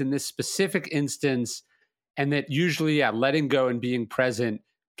needs in this specific instance. And that usually, letting go and being present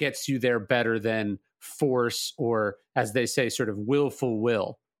gets you there better than force or, as they say, sort of willful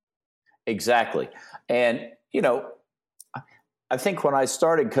will. Exactly. And, I think when I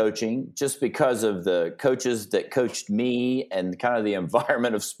started coaching, just because of the coaches that coached me and kind of the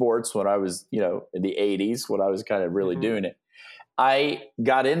environment of sports when I was, in the 80s, when I was kind of really doing it, I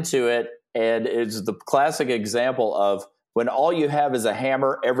got into it. And it's the classic example of when all you have is a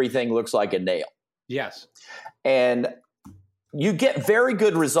hammer, everything looks like a nail. Yes. And you get very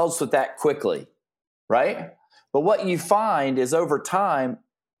good results with that quickly, right? But what you find is over time,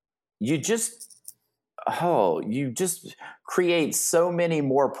 you just create so many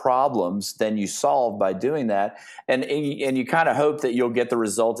more problems than you solve by doing that. And you kind of hope that you'll get the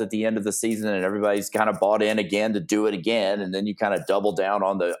result at the end of the season and everybody's kind of bought in again to do it again. And then you kind of double down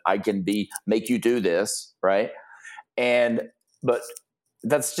on make you do this, right? But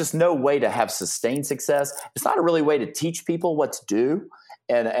that's just no way to have sustained success. It's not a really way to teach people what to do.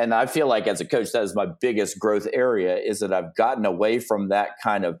 And I feel like as a coach, that is my biggest growth area, is that I've gotten away from that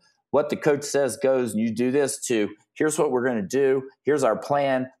kind of what the coach says goes, and you do this, to here's what we're going to do. Here's our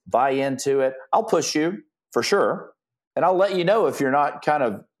plan. Buy into it. I'll push you for sure. And I'll let you know if you're not kind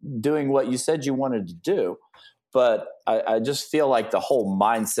of doing what you said you wanted to do. But I just feel like the whole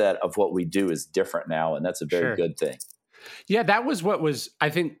mindset of what we do is different now. And that's a very good thing. Yeah, that was what was, I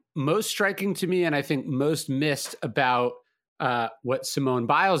think, most striking to me. And I think most missed about what Simone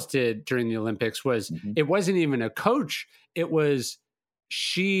Biles did during the Olympics was it wasn't even a coach. It was,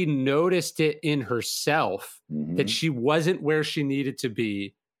 she noticed it in herself that she wasn't where she needed to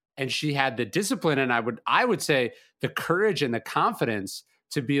be. And she had the discipline. And I would say the courage and the confidence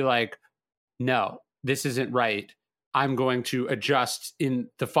to be like, no, this isn't right. I'm going to adjust in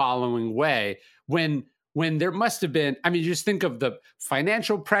the following way. When there must have been, just think of the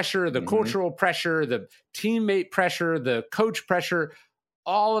financial pressure, the cultural pressure, the teammate pressure, the coach pressure,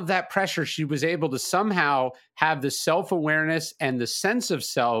 all of that pressure. She was able to somehow have the self-awareness and the sense of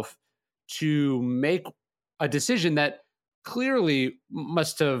self to make a decision that clearly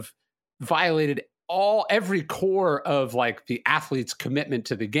must have violated every core of like the athlete's commitment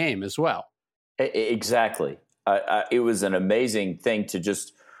to the game as well. Exactly. It was an amazing thing to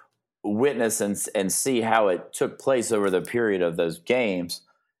just witness and see how it took place over the period of those games.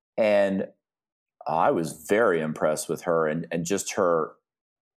 And I was very impressed with her and just her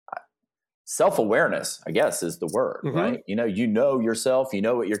self-awareness, I guess, is the word, right? You know yourself, you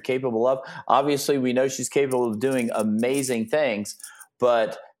know what you're capable of. Obviously, we know she's capable of doing amazing things,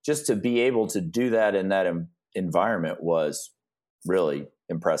 but just to be able to do that in that environment was really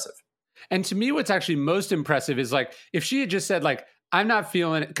impressive. And to me, what's actually most impressive is like, if she had just said like, I'm not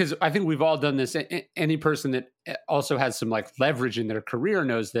feeling it, because I think we've all done this. Any person that also has some like leverage in their career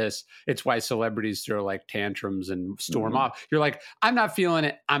knows this. It's why celebrities throw like tantrums and storm off. You're like, I'm not feeling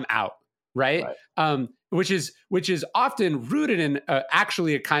it, I'm out. Right. Which is often rooted in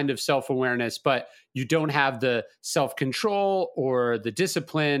actually a kind of self-awareness, but you don't have the self-control or the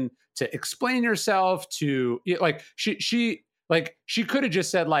discipline to explain yourself to like, she could have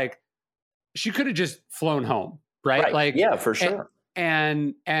just said like, she could have just flown home. Right. Like, yeah, for sure.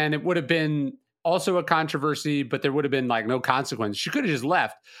 And it would have been also a controversy, but there would have been like no consequence. She could have just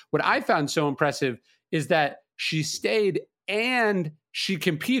left. What I found so impressive is that she stayed and she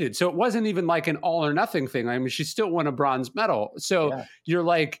competed. So it wasn't even like an all or nothing thing. I mean, she still won a bronze medal. So you're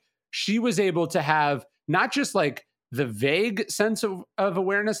like, she was able to have not just like the vague sense of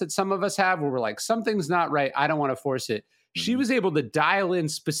awareness that some of us have where we're like, something's not right, I don't want to force it. She was able to dial in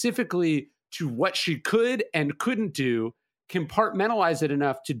specifically to what she could and couldn't do, compartmentalize it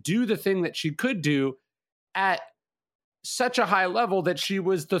enough to do the thing that she could do at such a high level that she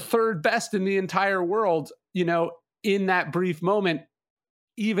was the third best in the entire world, in that brief moment,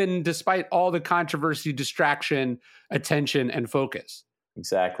 even despite all the controversy, distraction, attention, and focus.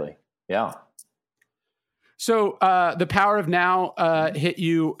 Exactly. Yeah. So The Power of Now hit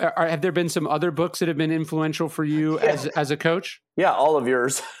you. Have there been some other books that have been influential for you as a coach? Yeah, all of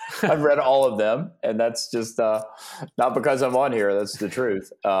yours. I've read all of them. And that's just not because I'm on here. That's the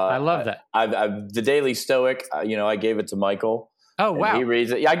truth. I love that. I've The Daily Stoic, I gave it to Michael. Oh, wow. He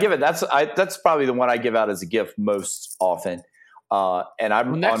reads it. Yeah, I give it. That's probably the one I give out as a gift most often. And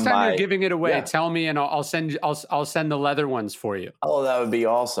I'm next on time my, you're giving it away, yeah. tell me, and I'll send the leather ones for you. Oh, that would be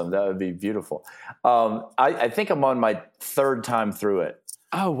awesome. That would be beautiful. I think I'm on my third time through it.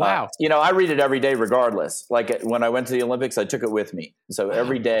 Oh, wow. I read it every day regardless. Like when I went to the Olympics, I took it with me. So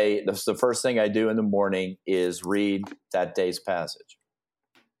every day, that's the first thing I do in the morning is read that day's passage.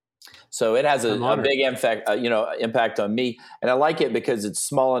 So it has a big impact on me. And I like it because it's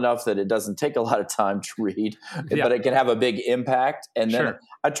small enough that it doesn't take a lot of time to read, but it can have a big impact. And then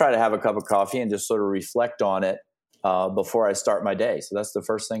I try to have a cup of coffee and just sort of reflect on it before I start my day. So that's the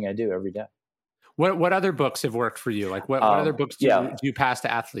first thing I do every day. What other books have worked for you? Like what other books do you pass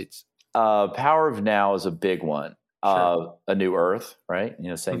to athletes? Power of Now is a big one. A New Earth, right?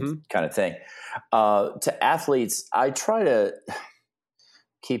 Same kind of thing. To athletes, I try to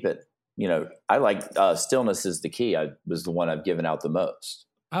keep it, I like Stillness is the Key. Was the one I've given out the most.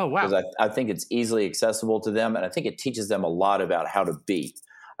 Oh, wow. Because I think it's easily accessible to them. And I think it teaches them a lot about how to be.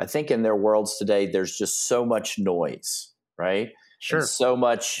 I think in their worlds today, there's just so much noise, right? Sure. And so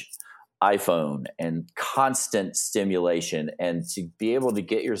much iPhone and constant stimulation, and to be able to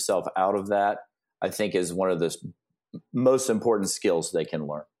get yourself out of that, I think is one of the most important skills they can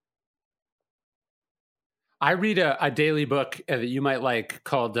learn. I read a daily book that you might like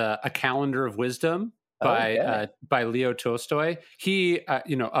called A Calendar of Wisdom by Leo Tolstoy. He,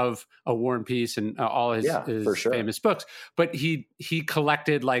 of A War and Peace and all his famous books, but he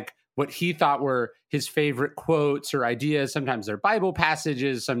collected like what he thought were his favorite quotes or ideas. Sometimes they're Bible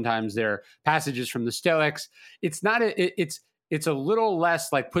passages, sometimes they're passages from the Stoics. It's not it's a little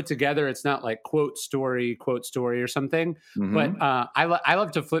less like put together. It's not like quote story or something. But I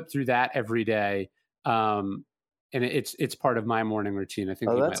love to flip through that every day. And it's part of my morning routine. I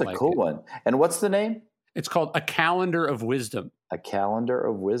think that's a cool one. And what's the name? It's called A Calendar of Wisdom. A Calendar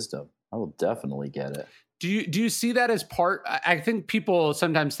of Wisdom. I will definitely get it. Do you see that as part? I think people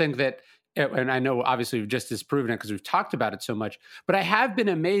sometimes think that, and I know obviously we've just disproven it because we've talked about it so much, but I have been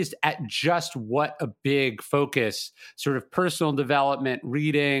amazed at just what a big focus sort of personal development,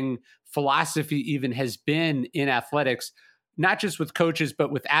 reading, philosophy even has been in athletics, not just with coaches,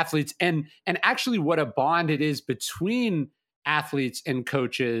 but with athletes, and actually what a bond it is between athletes and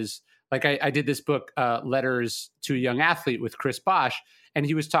coaches. Like I did this book, Letters to a Young Athlete with Chris Bosh, and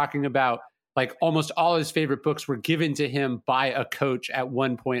he was talking about like almost all his favorite books were given to him by a coach at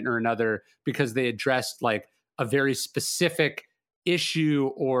one point or another because they addressed like a very specific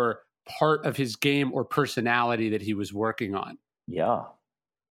issue or part of his game or personality that he was working on. Yeah.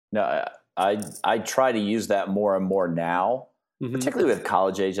 No, I try to use that more and more now, particularly with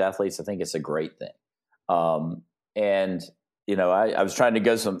college age athletes. I think it's a great thing. And, I was trying to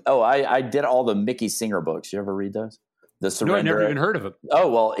go I did all the Mickey Singer books. You ever read those? The Surrender. No, I never even heard of him. Oh,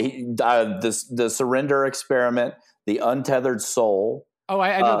 well, the Surrender Experiment, The Untethered Soul. Oh,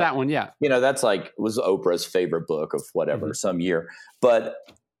 I know that one. Yeah. That's was Oprah's favorite book of whatever, some year, but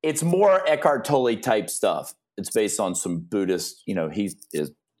it's more Eckhart Tolle type stuff. It's based on some Buddhist, he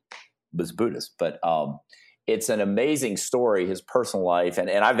was Buddhist, but it's an amazing story, his personal life.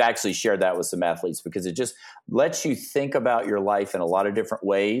 And I've actually shared that with some athletes because it just lets you think about your life in a lot of different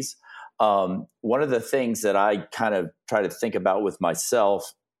ways. One of the things that I kind of try to think about with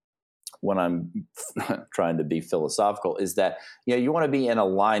myself when I'm trying to be philosophical is that, you want to be in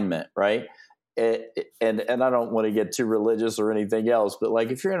alignment, right? And I don't want to get too religious or anything else, but like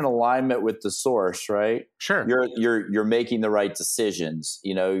if you're in alignment with the source, right? Sure. You're making the right decisions.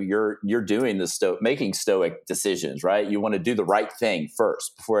 You're doing making stoic decisions, right? You want to do the right thing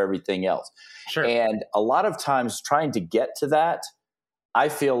first before everything else. Sure. And a lot of times trying to get to that, I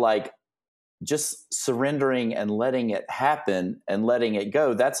feel like just surrendering and letting it happen and letting it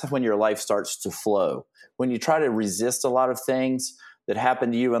go, that's when your life starts to flow. When you try to resist a lot of things that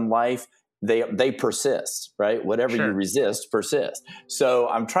happen to you in life, they persist, right? Whatever you resist persists. So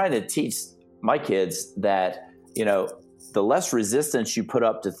I'm trying to teach my kids that, the less resistance you put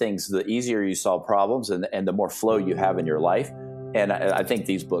up to things, the easier you solve problems and the more flow you have in your life. And I think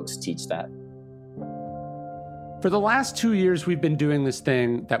these books teach that. For the last 2 years, we've been doing this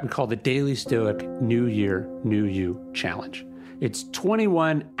thing that we call the Daily Stoic New Year, New You Challenge. It's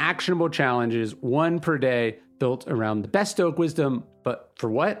 21 actionable challenges, one per day, built around the best Stoic wisdom, but for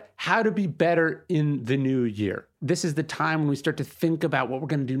what? How to be better in the new year. This is the time when we start to think about what we're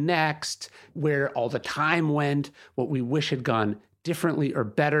going to do next, where all the time went, what we wish had gone differently or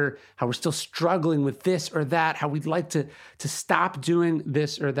better, how we're still struggling with this or that, how we'd like to stop doing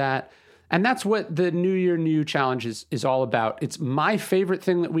this or that. And that's what the New Year, New Challenge is all about. It's my favorite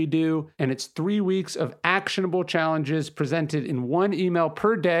thing that we do, and it's 3 weeks of actionable challenges presented in one email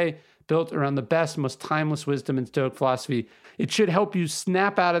per day, built around the best, most timeless wisdom in Stoic philosophy. It should help you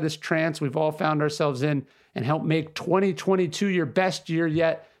snap out of this trance we've all found ourselves in and help make 2022 your best year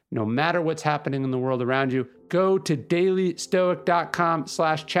yet, no matter what's happening in the world around you. Go to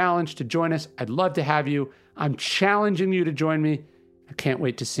dailystoic.com/challenge to join us. I'd love to have you. I'm challenging you to join me. I can't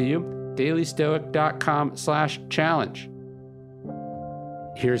wait to see you. dailystoic.com/challenge.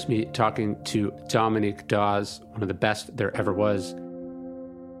 Here's me talking to Dominique Dawes, one of the best there ever was.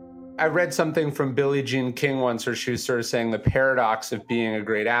 I read something from Billie Jean King once where she was sort of saying the paradox of being a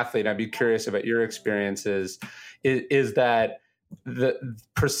great athlete. I'd be curious about your experiences. Is that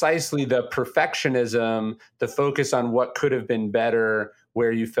precisely the perfectionism, the focus on what could have been better,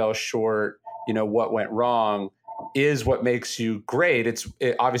 where you fell short, what went wrong, is what makes you great. It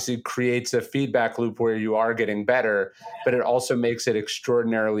obviously creates a feedback loop where you are getting better, but it also makes it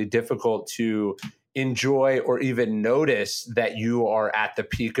extraordinarily difficult to enjoy or even notice that you are at the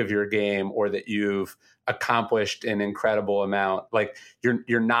peak of your game or that you've accomplished an incredible amount. Like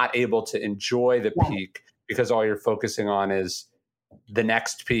you're not able to enjoy the peak because all you're focusing on is the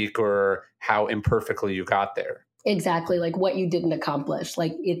next peak or how imperfectly you got there. Exactly. Like what you didn't accomplish.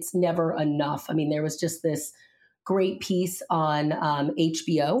 Like it's never enough. I mean, there was just this great piece on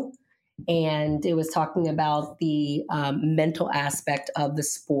HBO, and it was talking about the mental aspect of the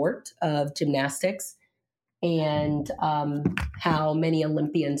sport of gymnastics and how many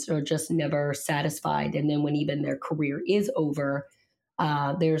Olympians are just never satisfied. And then when even their career is over,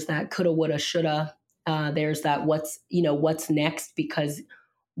 there's that coulda, woulda, shoulda. There's that what's next, because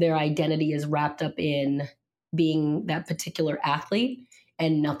their identity is wrapped up in being that particular athlete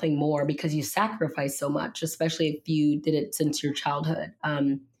and nothing more, because you sacrifice so much, especially if you did it since your childhood.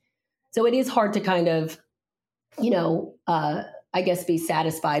 So it is hard to kind of, I guess be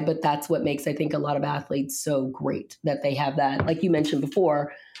satisfied, but that's what makes, I think, a lot of athletes so great, that they have that, like you mentioned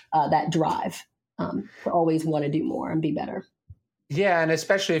before, that drive to always want to do more and be better. Yeah, and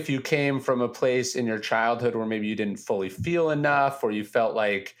especially if you came from a place in your childhood where maybe you didn't fully feel enough, or you felt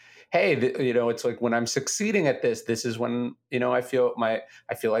like, hey, it's like when I'm succeeding at this is when, I feel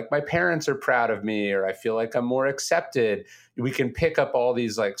like my parents are proud of me, or I feel like I'm more accepted. We can pick up all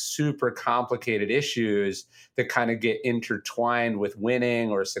these like super complicated issues that kind of get intertwined with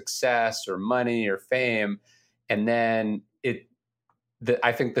winning or success or money or fame. And then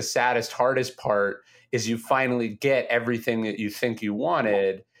I think the saddest, hardest part is you finally get everything that you think you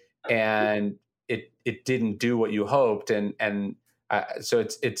wanted, and it didn't do what you hoped. So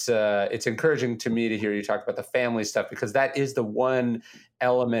it's encouraging to me to hear you talk about the family stuff, because that is the one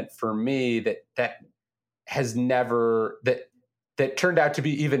element for me that has never that turned out to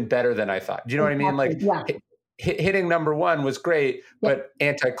be even better than I thought. Do you know what I mean? Like hitting number one was great, but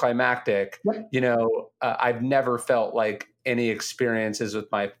anticlimactic. I've never felt like any experiences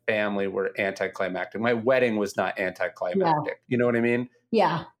with my family were anticlimactic. My wedding was not anticlimactic. You know what I mean?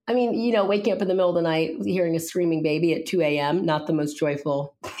 Yeah. I mean, waking up in the middle of the night, hearing a screaming baby at 2 a.m., not the most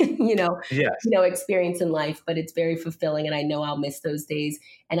joyful, experience in life, but it's very fulfilling. And I know I'll miss those days.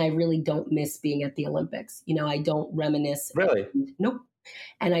 And I really don't miss being at the Olympics. I don't reminisce. Really? Nope.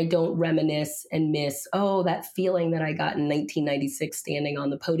 And I don't reminisce and miss, that feeling that I got in 1996 standing on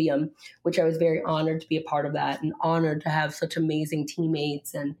the podium, which I was very honored to be a part of that, and honored to have such amazing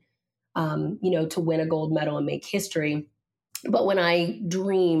teammates and, to win a gold medal and make history. But when I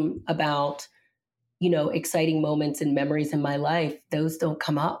dream about, exciting moments and memories in my life, those don't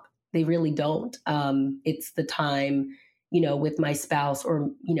come up. They really don't. It's the time, with my spouse, or,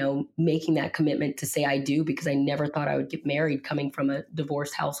 making that commitment to say I do, because I never thought I would get married coming from a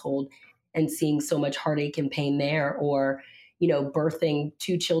divorced household and seeing so much heartache and pain there, or, birthing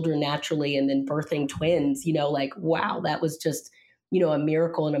 2 children naturally and then birthing twins, wow, that was just, a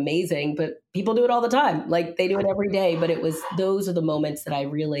miracle and amazing, but people do it all the time. Like they do it every day, but those are the moments that I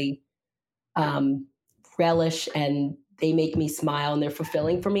really relish, and they make me smile and they're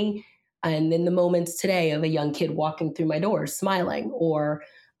fulfilling for me. And then the moments today of a young kid walking through my doors smiling, or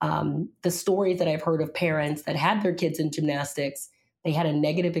the stories that I've heard of parents that had their kids in gymnastics, they had a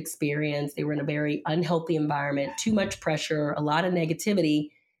negative experience. They were in a very unhealthy environment, too much pressure, a lot of negativity.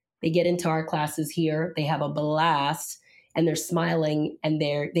 They get into our classes here, they have a blast, and they're smiling, and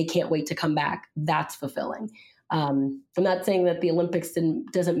they can't wait to come back. That's fulfilling. I'm not saying that the Olympics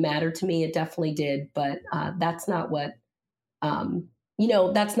doesn't matter to me. It definitely did, but that's not what,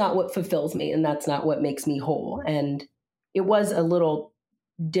 that's not what fulfills me, and that's not what makes me whole. And it was a little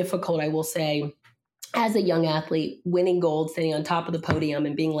difficult, I will say, as a young athlete, winning gold, standing on top of the podium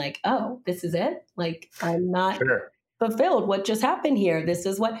and being like, oh, this is it? Like, I'm not, fulfilled. What just happened here? This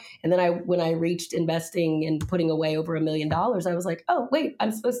is what, and then when I reached investing and putting away over $1 million, I was like, oh, wait,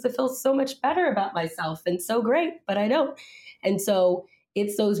 I'm supposed to feel so much better about myself and so great, but I don't. And so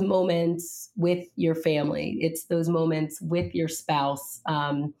it's those moments with your family. It's those moments with your spouse.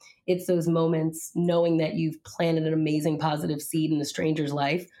 It's those moments knowing that you've planted an amazing positive seed in a stranger's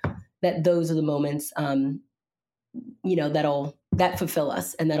life, that those are the moments, that fulfill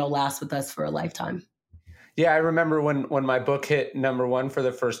us and that'll last with us for a lifetime. Yeah, I remember when my book hit #1 for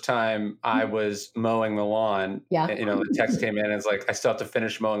the first time, I was mowing the lawn. Yeah. The text came in and it's like, I still have to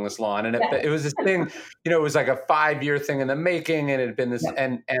finish mowing this lawn. And it was this thing, it was like a 5-year thing in the making. And it had been this,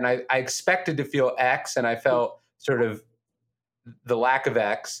 and I expected to feel X, and I felt sort of the lack of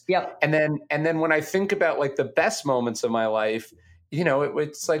X. Yep. And then when I think about like the best moments of my life,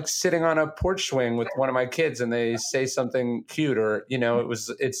 it's like sitting on a porch swing with one of my kids and they say something cute, or,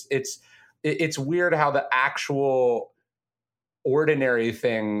 it's weird how the actual ordinary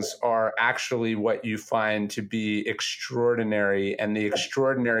things are actually what you find to be extraordinary, and the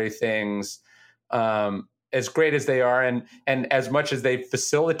extraordinary things, as great as they are, and as much as they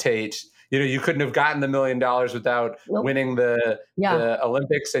facilitate, you couldn't have gotten the $1 million without winning the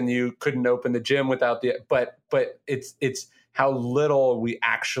Olympics, and you couldn't open the gym without but it's how little we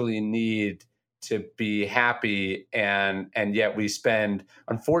actually need to be happy. And yet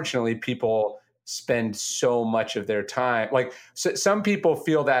unfortunately, people spend so much of their time. Like some people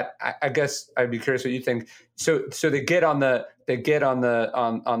feel that, I guess I'd be curious what you think. So they get on the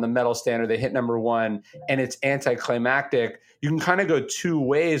medal stand, or they hit #1, and it's anticlimactic. You can kind of go two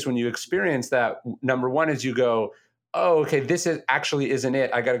ways when you experience that. #1 is you go, oh, okay, this isn't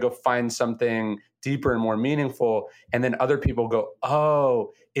it. I got to go find something deeper and more meaningful. And then other people go,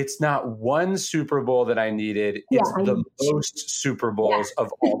 oh, it's not one Super Bowl that I needed. It's the most Super Bowls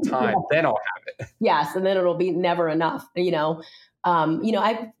of all time. Then I'll have it. Yes. And then it'll be never enough. I've done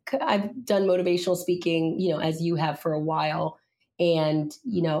motivational speaking, as you have for a while. And,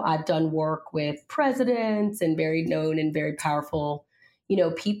 I've done work with presidents and very known and very powerful,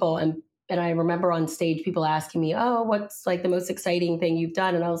 people. And I remember on stage, people asking me, oh, what's like the most exciting thing you've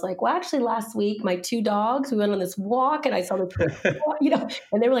done? And I was like, well, actually last week, my 2 dogs, we went on this walk and I saw this,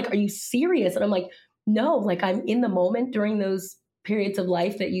 and they were like, are you serious? And I'm like, no, like I'm in the moment during those periods of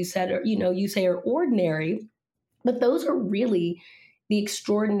life that you said, or, you say are ordinary, but those are really the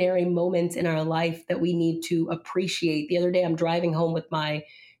extraordinary moments in our life that we need to appreciate. The other day, I'm driving home with my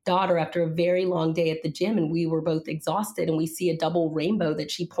daughter after a very long day at the gym, and we were both exhausted, and we see a double rainbow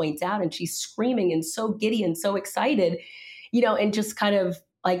that she points out, and she's screaming and so giddy and so excited, and just kind of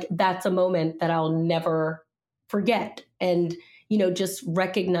like, that's a moment that I'll never forget. And, just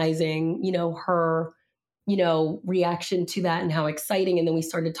recognizing, her, reaction to that and how exciting. And then we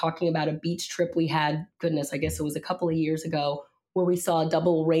started talking about a beach trip we had, goodness, I guess it was a couple of years ago, where we saw a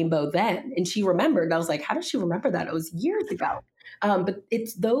double rainbow then. And she remembered. And I was like, how does she remember that? It was years ago. But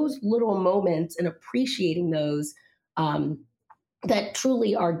it's those little moments and appreciating those that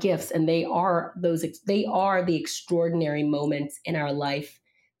truly are gifts. And they are the extraordinary moments in our life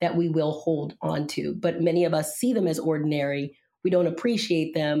that we will hold on to. But many of us see them as ordinary. We don't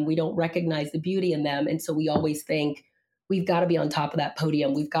appreciate them. We don't recognize the beauty in them. And so we always think we've got to be on top of that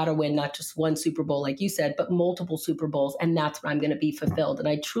podium. We've got to win not just one Super Bowl, like you said, but multiple Super Bowls. And that's when I'm going to be fulfilled. And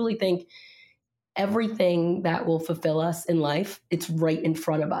I truly think everything that will fulfill us in life, it's right in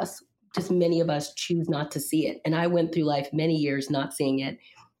front of us. Just many of us choose not to see it. And I went through life many years not seeing it.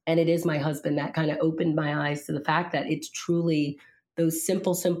 And it is my husband that kind of opened my eyes to the fact that it's truly those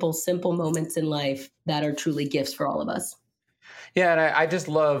simple moments in life that are truly gifts for all of us. Yeah, and I just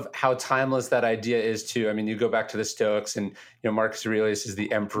love how timeless that idea is too. I mean, you go back to the Stoics, and Marcus Aurelius is the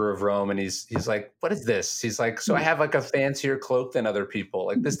emperor of Rome, and he's like, "What is this?" He's like, "So I have like a fancier cloak than other people.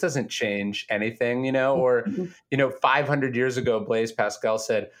 Like this doesn't change anything, Or 500 years ago, Blaise Pascal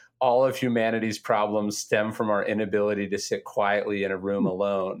said, "All of humanity's problems stem from our inability to sit quietly in a room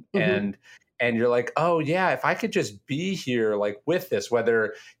alone." And you're like, oh yeah, if I could just be here, like with this,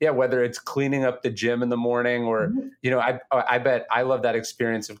 whether it's cleaning up the gym in the morning, or I bet I love that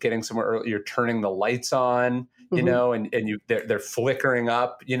experience of getting somewhere early. You're turning the lights on, and they're flickering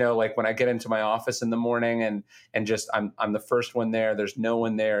up, like when I get into my office in the morning and just I'm the first one there. There's no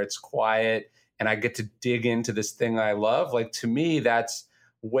one there. It's quiet, and I get to dig into this thing I love. Like to me, that's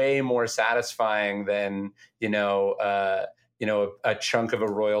way more satisfying than a chunk of a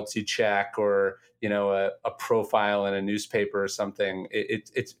royalty check, or, a profile in a newspaper or something.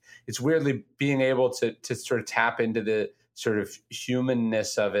 It's weirdly being able to sort of tap into the sort of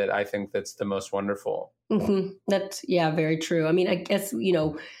humanness of it. I think that's the most wonderful. Mm-hmm. That's very true. I mean, I guess,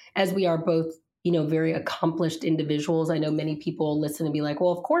 as we are both very accomplished individuals. I know many people listen and be like,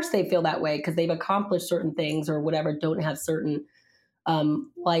 well, of course they feel that way because they've accomplished certain things or whatever, don't have certain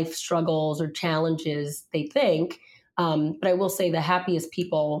life struggles or challenges, they think. But I will say the happiest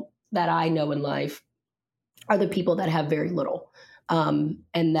people that I know in life are the people that have very little, and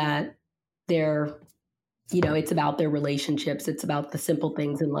that they're, it's about their relationships. It's about the simple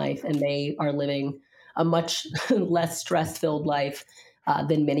things in life, and they are living a much less stress-filled life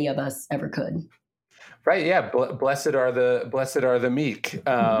than many of us ever could. Right. Yeah. Blessed are the meek.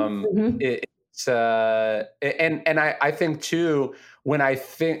 It's and I think too, when I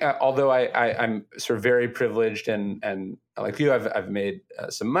think, although I'm sort of very privileged and like you, I've made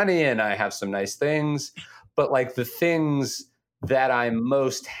some money and I have some nice things, but like the things that I'm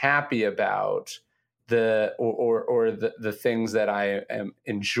most happy about, the things that I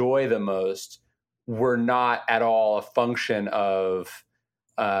enjoy the most were not at all a function of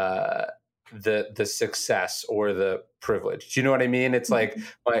the success or the privilege. Do you know what I mean? It's like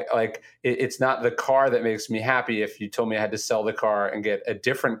it's not the car that makes me happy. If you told me I had to sell the car and get a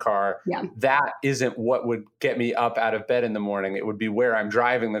different car, that isn't what would get me up out of bed in the morning. It would be where I'm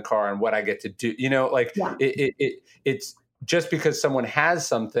driving the car and what I get to do. It's just because someone has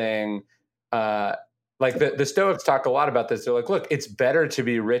something. Like the Stoics talk a lot about this. They're like, look, it's better to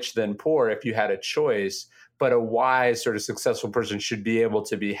be rich than poor if you had a choice. But a wise sort of successful person should be able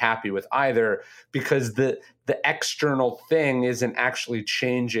to be happy with either, because the external thing isn't actually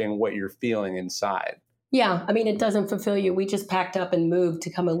changing what you're feeling inside. Yeah. I mean, it doesn't fulfill you. We just packed up and moved to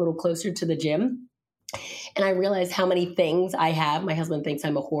come a little closer to the gym. And I realized how many things I have. My husband thinks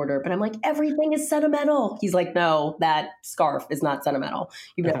I'm a hoarder, but I'm like, everything is sentimental. He's like, no, that scarf is not sentimental.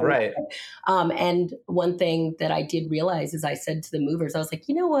 You've never right. And one thing that I did realize is I said to the movers, I was like,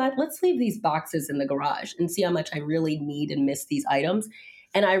 you know what? Let's leave these boxes in the garage and see how much I really need and miss these items.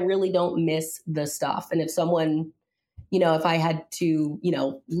 And I really don't miss the stuff. And if someone, if I had to,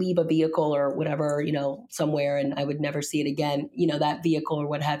 leave a vehicle or whatever, somewhere and I would never see it again, that vehicle or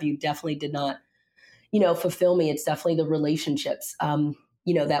what have you definitely did not fulfill me. It's definitely the relationships,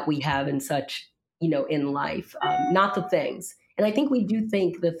 that we have and such, in life, not the things. And I think we do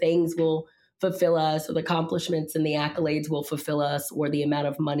think the things will fulfill us, or the accomplishments and the accolades will fulfill us, or the amount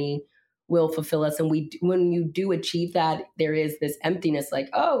of money will fulfill us. And when you do achieve that, there is this emptiness like,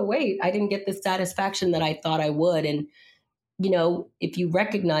 oh, wait, I didn't get the satisfaction that I thought I would. And, if you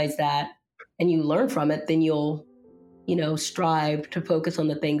recognize that and you learn from it, then you'll, strive to focus on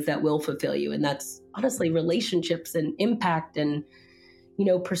the things that will fulfill you. And that's honestly relationships and impact and,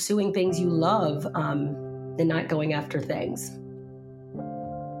 pursuing things you love, and not going after things.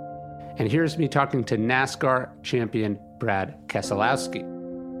 And here's me talking to NASCAR champion Brad Keselowski.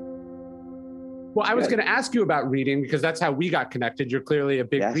 Well, I was going to ask you about reading because that's how we got connected. You're clearly a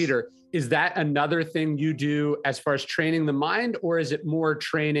big reader. Is that another thing you do as far as training the mind, or is it more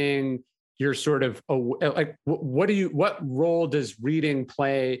training your sort of like what role does reading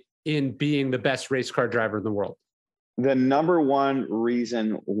play in being the best race car driver in the world? The number one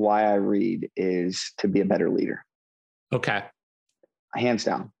reason why I read is to be a better leader. Okay. Hands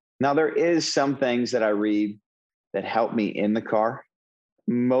down. Now, there is some things that I read that help me in the car.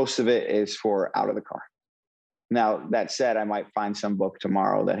 Most of it is for out of the car. Now, that said, I might find some book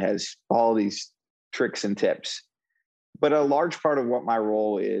tomorrow that has all these tricks and tips. But a large part of what my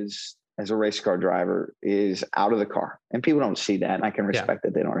role is as a race car driver is out of the car. And people don't see that. And I can respect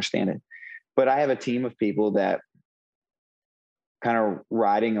that they don't understand it. But I have a team of people that kind of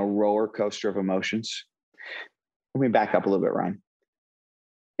riding a roller coaster of emotions. Let me back up a little bit, Ryan.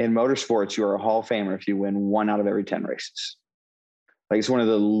 In motorsports, you are a Hall of Famer if you win 1 out of every 10 races. Like, it's one of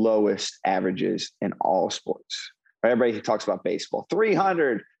the lowest averages in all sports. Right? Everybody talks about baseball,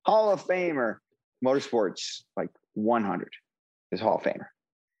 300 Hall of Famer. Motorsports, like 100 is Hall of Famer.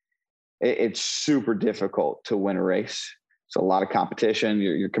 It's super difficult to win a race. It's a lot of competition.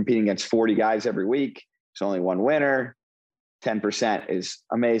 You're competing against 40 guys every week. There's only one winner. 10% is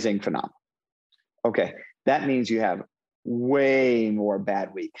amazing, phenomenal. Okay, that means you have way more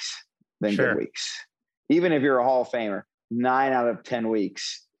bad weeks than good weeks. Even if you're a Hall of Famer, 9 out of 10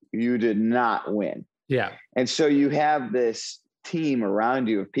 weeks, you did not win. Yeah. And so you have this team around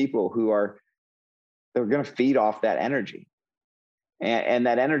you of people they're going to feed off that energy. And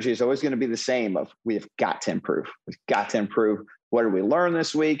that energy is always going to be the same of, we have got to improve. We've got to improve. What did we learn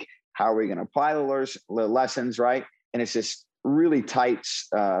this week? How are we going to apply the lessons, right? And it's this really tight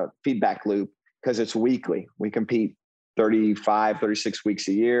feedback loop because it's weekly. We compete 35, 36 weeks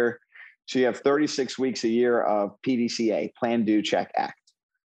a year. So you have 36 weeks a year of PDCA, plan, do, check, act.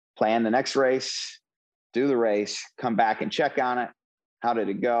 Plan the next race, do the race, come back and check on it. How did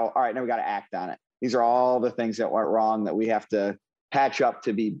it go? All right, now we got to act on it. These are all the things that went wrong that we have to patch up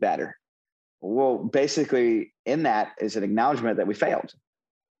to be better. Well, basically in that is an acknowledgement that we failed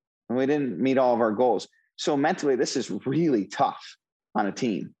and we didn't meet all of our goals. So mentally, this is really tough on a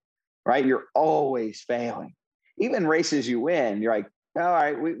team, right? You're always failing. Even races you win, you're like, all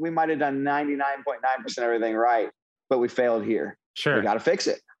right, we might have done 99.9% everything right, but we failed here. Sure. We got to fix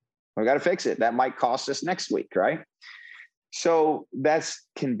it. That might cost us next week, right? So that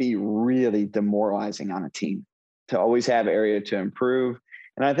can be really demoralizing on a team to always have area to improve.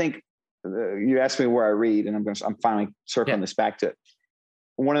 And I think you asked me where I read, and I'm finally circling this back to it.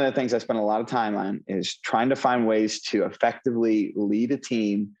 One of the things I spend a lot of time on is trying to find ways to effectively lead a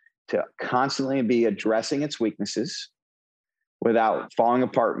team to constantly be addressing its weaknesses without falling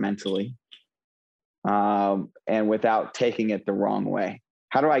apart mentally, and without taking it the wrong way.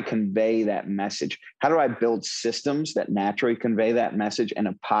 How do I convey that message? How do I build systems that naturally convey that message in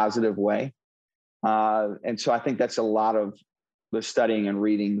a positive way? And so I think that's a lot of the studying and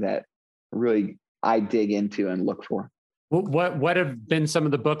reading that really I dig into and look for. What have been some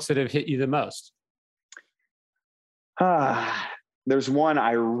of the books that have hit you the most? There's one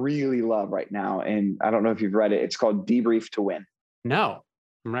I really love right now, and I don't know if you've read it. It's called Debrief to Win. No,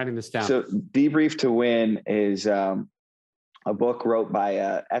 I'm writing this down. So Debrief to Win is a book wrote by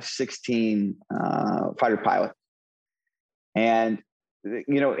a F-16 fighter pilot. And,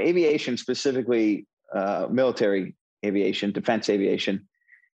 aviation, specifically military aviation, defense aviation,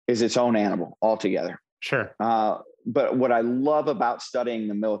 is its own animal altogether. Sure. But what I love about studying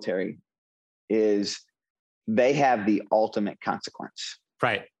the military is they have the ultimate consequence.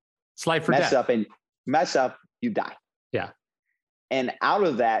 Right. It's life or death. Mess up, you die. Yeah. And out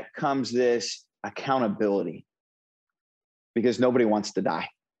of that comes this accountability, because nobody wants to die.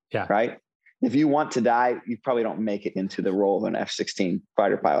 Yeah. Right. If you want to die, you probably don't make it into the role of an F-16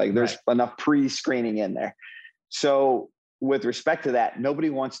 fighter pilot. Like, there's enough pre-screening in there. So with respect to that, nobody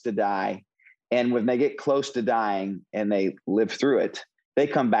wants to die. And when they get close to dying and they live through it, they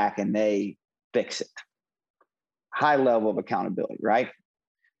come back and they fix it. High level of accountability, right?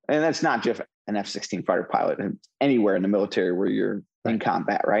 And that's not just an F-16 fighter pilot, anywhere in the military where you're in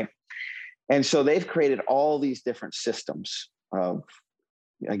combat, right? And so they've created all these different systems of,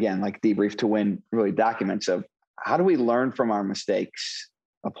 again, like Debrief to Win really documents of how do we learn from our mistakes,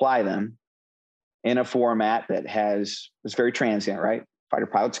 apply them in a format that is very transient, right? Fighter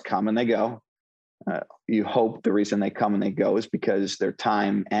pilots come and they go. You hope the reason they come and they go is because their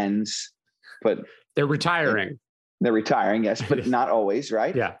time ends, but they're retiring. They're retiring, yes, but not always,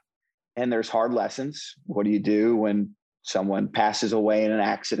 right? Yeah. And there's hard lessons. What do you do when someone passes away in an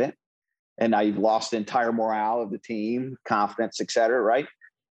accident and now you've lost the entire morale of the team, confidence, et cetera, right?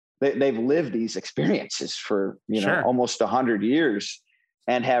 They've lived these experiences for, almost 100 years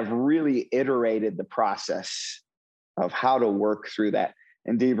and have really iterated the process of how to work through that.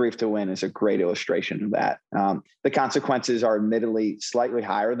 And Debrief to Win is a great illustration of that. The consequences are admittedly slightly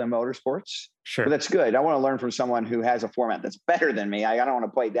higher than motorsports. Sure. But that's good. I want to learn from someone who has a format that's better than me. I don't want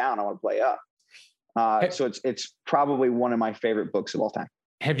to play down. I want to play up. So it's probably one of my favorite books of all time.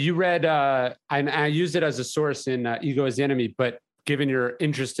 Have you read, I used it as a source in Ego is the Enemy, but given your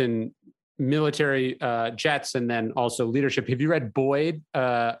interest in military jets and then also leadership, have you read Boyd,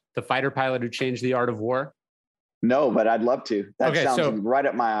 the fighter pilot who changed the art of war? No, but I'd love to. That sounds right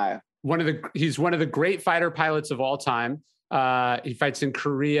up my eye. He's one of the great fighter pilots of all time. He fights in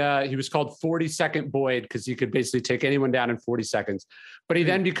Korea. He was called 42nd Boyd because he could basically take anyone down in 40 seconds. But he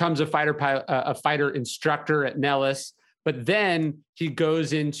then becomes a fighter pilot, a fighter instructor at Nellis. But then he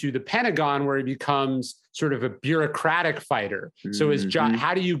goes into the Pentagon where he becomes sort of a bureaucratic fighter. Mm-hmm. So his job,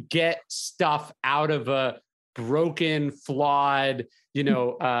 how do you get stuff out of a broken, flawed,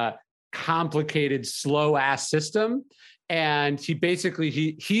 complicated, slow ass system? And he basically,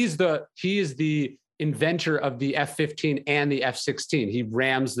 he is the inventor of the F-15 and the F-16. He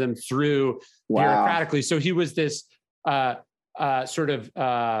rams them through bureaucratically. So he was this sort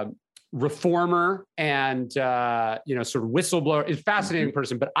of reformer and sort of whistleblower. Is fascinating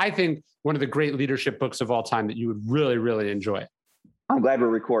person, but I think one of the great leadership books of all time that you would really, really enjoy. I'm glad we're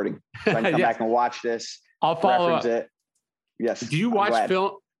recording. So I can come back and watch this. I'll follow up. It. Yes. Do you watch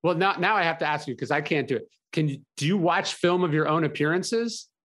film? Well, now I have to ask you because I can't do it. Do you watch film of your own appearances?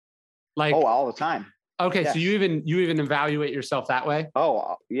 Like, all the time. Okay, yes. So you even evaluate yourself that way?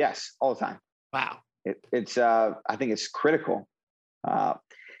 Oh, yes, all the time. Wow. It's I think it's critical.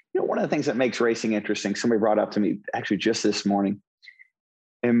 One of the things that makes racing interesting, somebody brought up to me actually just this morning.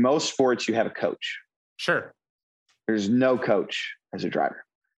 In most sports, you have a coach. Sure. There's no coach as a driver.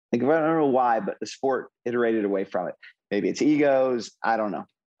 I don't know why, but the sport iterated away from it. Maybe it's egos. I don't know.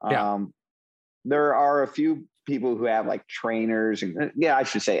 Yeah. There are a few people who have like trainers, and I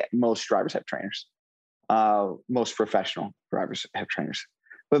should say most drivers have trainers. Most professional drivers have trainers,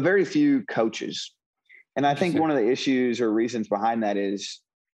 but very few coaches. And I think one of the issues or reasons behind that is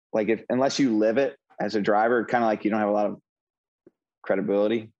like, unless you live it as a driver, kind of like you don't have a lot of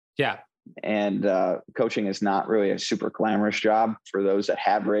credibility. Yeah. And coaching is not really a super glamorous job for those that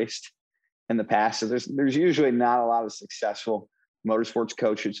have raced in the past. So there's usually not a lot of successful motorsports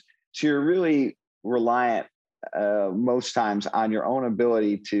coaches. So you're really reliant most times on your own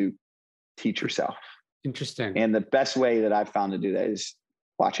ability to teach yourself. Interesting. And the best way that I've found to do that is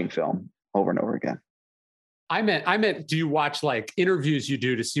watching film over and over again. I meant, do you watch like interviews you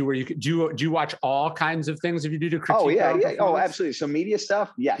do to see where you could do you watch all kinds of things if you do to critique? Oh yeah. Oh, absolutely. So media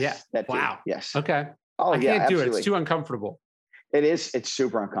stuff. Yes. Yeah. That too. Wow. Yes. Okay. Oh, I can't do absolutely. it. It's too uncomfortable. It is. It's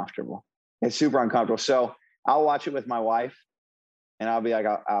super uncomfortable. It's super uncomfortable. So I'll watch it with my wife, and I'll be like,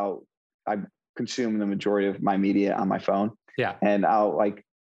 I consume the majority of my media on my phone. Yeah. And I'll like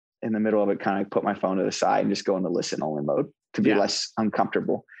in the middle of it, kind of put my phone to the side and just go into listen only mode to be less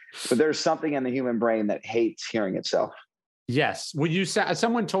uncomfortable. But there's something in the human brain that hates hearing itself. Yes. Well,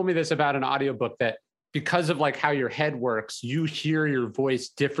 someone told me this about an audiobook, that because of like how your head works, you hear your voice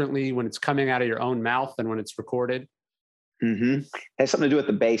differently when it's coming out of your own mouth than when it's recorded. Mm-hmm. It has something to do with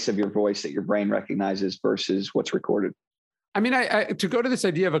the bass of your voice that your brain recognizes versus what's recorded. I mean, to go to this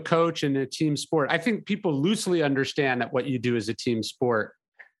idea of a coach and a team sport, I think people loosely understand that what you do is a team sport,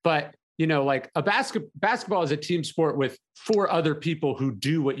 but you know, like a basketball is a team sport with 4 other people who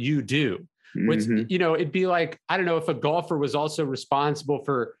do what you do. Which, you know, it'd be like, I don't know, if a golfer was also responsible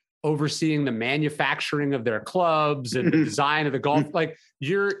for overseeing the manufacturing of their clubs and the design of the golf, like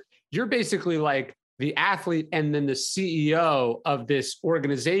you're basically like the athlete and then the CEO of this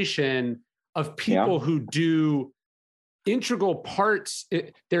organization of people who do integral parts.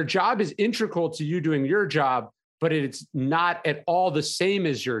 Their job is integral to you doing your job, but it's not at all the same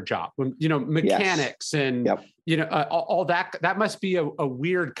as your job. You know, mechanics and, you know, all that must be a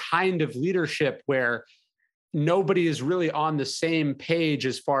weird kind of leadership where nobody is really on the same page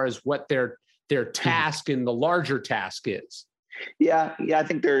as far as what their task in the larger task is. Yeah. I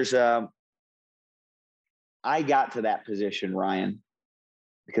think there's, I got to that position, Ryan,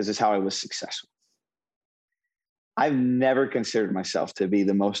 because it's how I was successful. I've never considered myself to be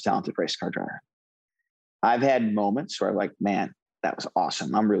the most talented race car driver. I've had moments where I'm like, man, that was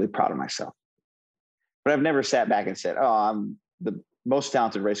awesome. I'm really proud of myself. But I've never sat back and said, oh, I'm the most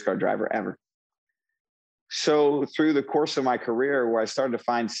talented race car driver ever. So through the course of my career, where I started to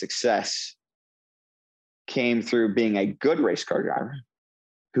find success came through being a good race car driver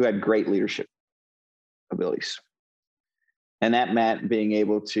who had great leadership abilities. And that meant being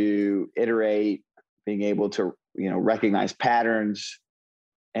able to iterate, being able to, you know, recognize patterns,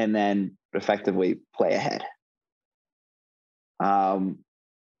 and then effectively play ahead.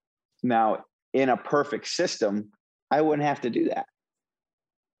 Now, in a perfect system, I wouldn't have to do that.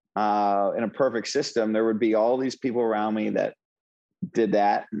 In a perfect system, there would be all these people around me that did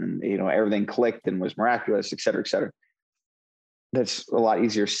that, and you know, everything clicked and was miraculous, et cetera, et cetera. That's a lot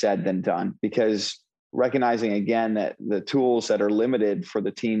easier said than done, because recognizing again that the tools that are limited for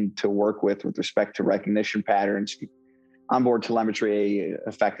the team to work with respect to recognition patterns, onboard telemetry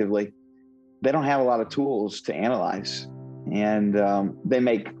effectively, they don't have a lot of tools to analyze, and they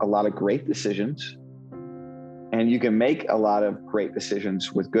make a lot of great decisions, and you can make a lot of great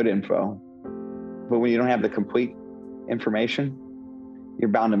decisions with good info, but when you don't have the complete information, you're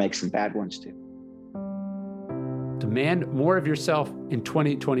bound to make some bad ones too. Demand more of yourself in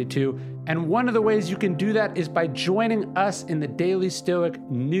 2022. And one of the ways you can do that is by joining us in the Daily Stoic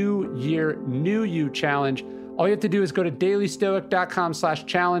New Year, New You Challenge. All you have to do is go to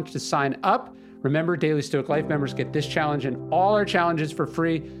dailystoic.com/challenge to sign up. Remember, Daily Stoic Life members get this challenge and all our challenges for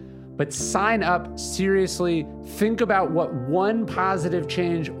free. But sign up seriously. Think about what one positive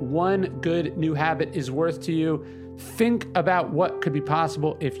change, one good new habit is worth to you. Think about what could be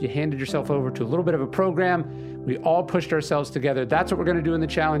possible if you handed yourself over to a little bit of a program. We all pushed ourselves together. That's what we're going to do in the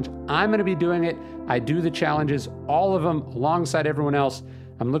challenge. I'm going to be doing it. I do the challenges, all of them alongside everyone else.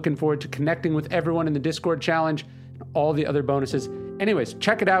 I'm looking forward to connecting with everyone in the Discord challenge and all the other bonuses. Anyways,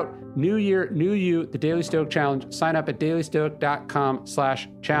 check it out. New Year, New You, the Daily Stoic Challenge. Sign up at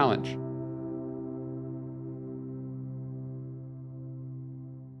dailystoic.com/challenge.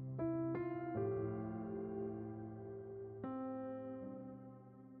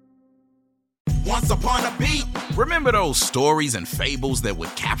 Once upon a beat, Remember those stories and fables that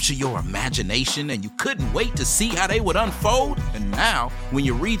would capture your imagination and you couldn't wait to see how they would unfold? And now, when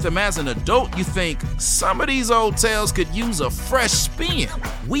you read them as an adult, you think, some of these old tales could use a fresh spin.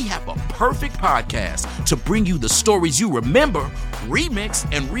 We have a perfect podcast to bring you the stories you remember, remix,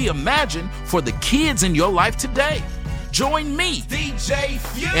 and reimagine for the kids in your life today. Join me, DJ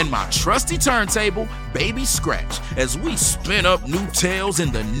Few, and my trusty turntable, Baby Scratch, as we spin up new tales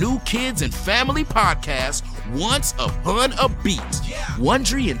in the New Kids and Family podcast, Once Upon a Beat.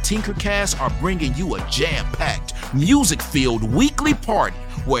 Wondry and Tinkercast are bringing you a jam-packed, music-filled weekly party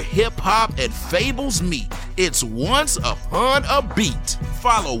where hip-hop and fables meet. It's Once Upon a Beat.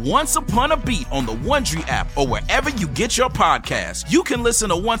 Follow Once Upon a Beat on the Wondry app or wherever you get your podcasts. You can listen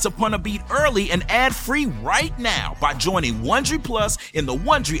to Once Upon a Beat early and ad-free right now by joining Wondry Plus in the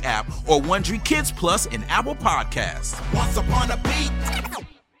Wondry app or Wondry Kids Plus in Apple Podcasts. Once Upon a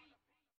Beat.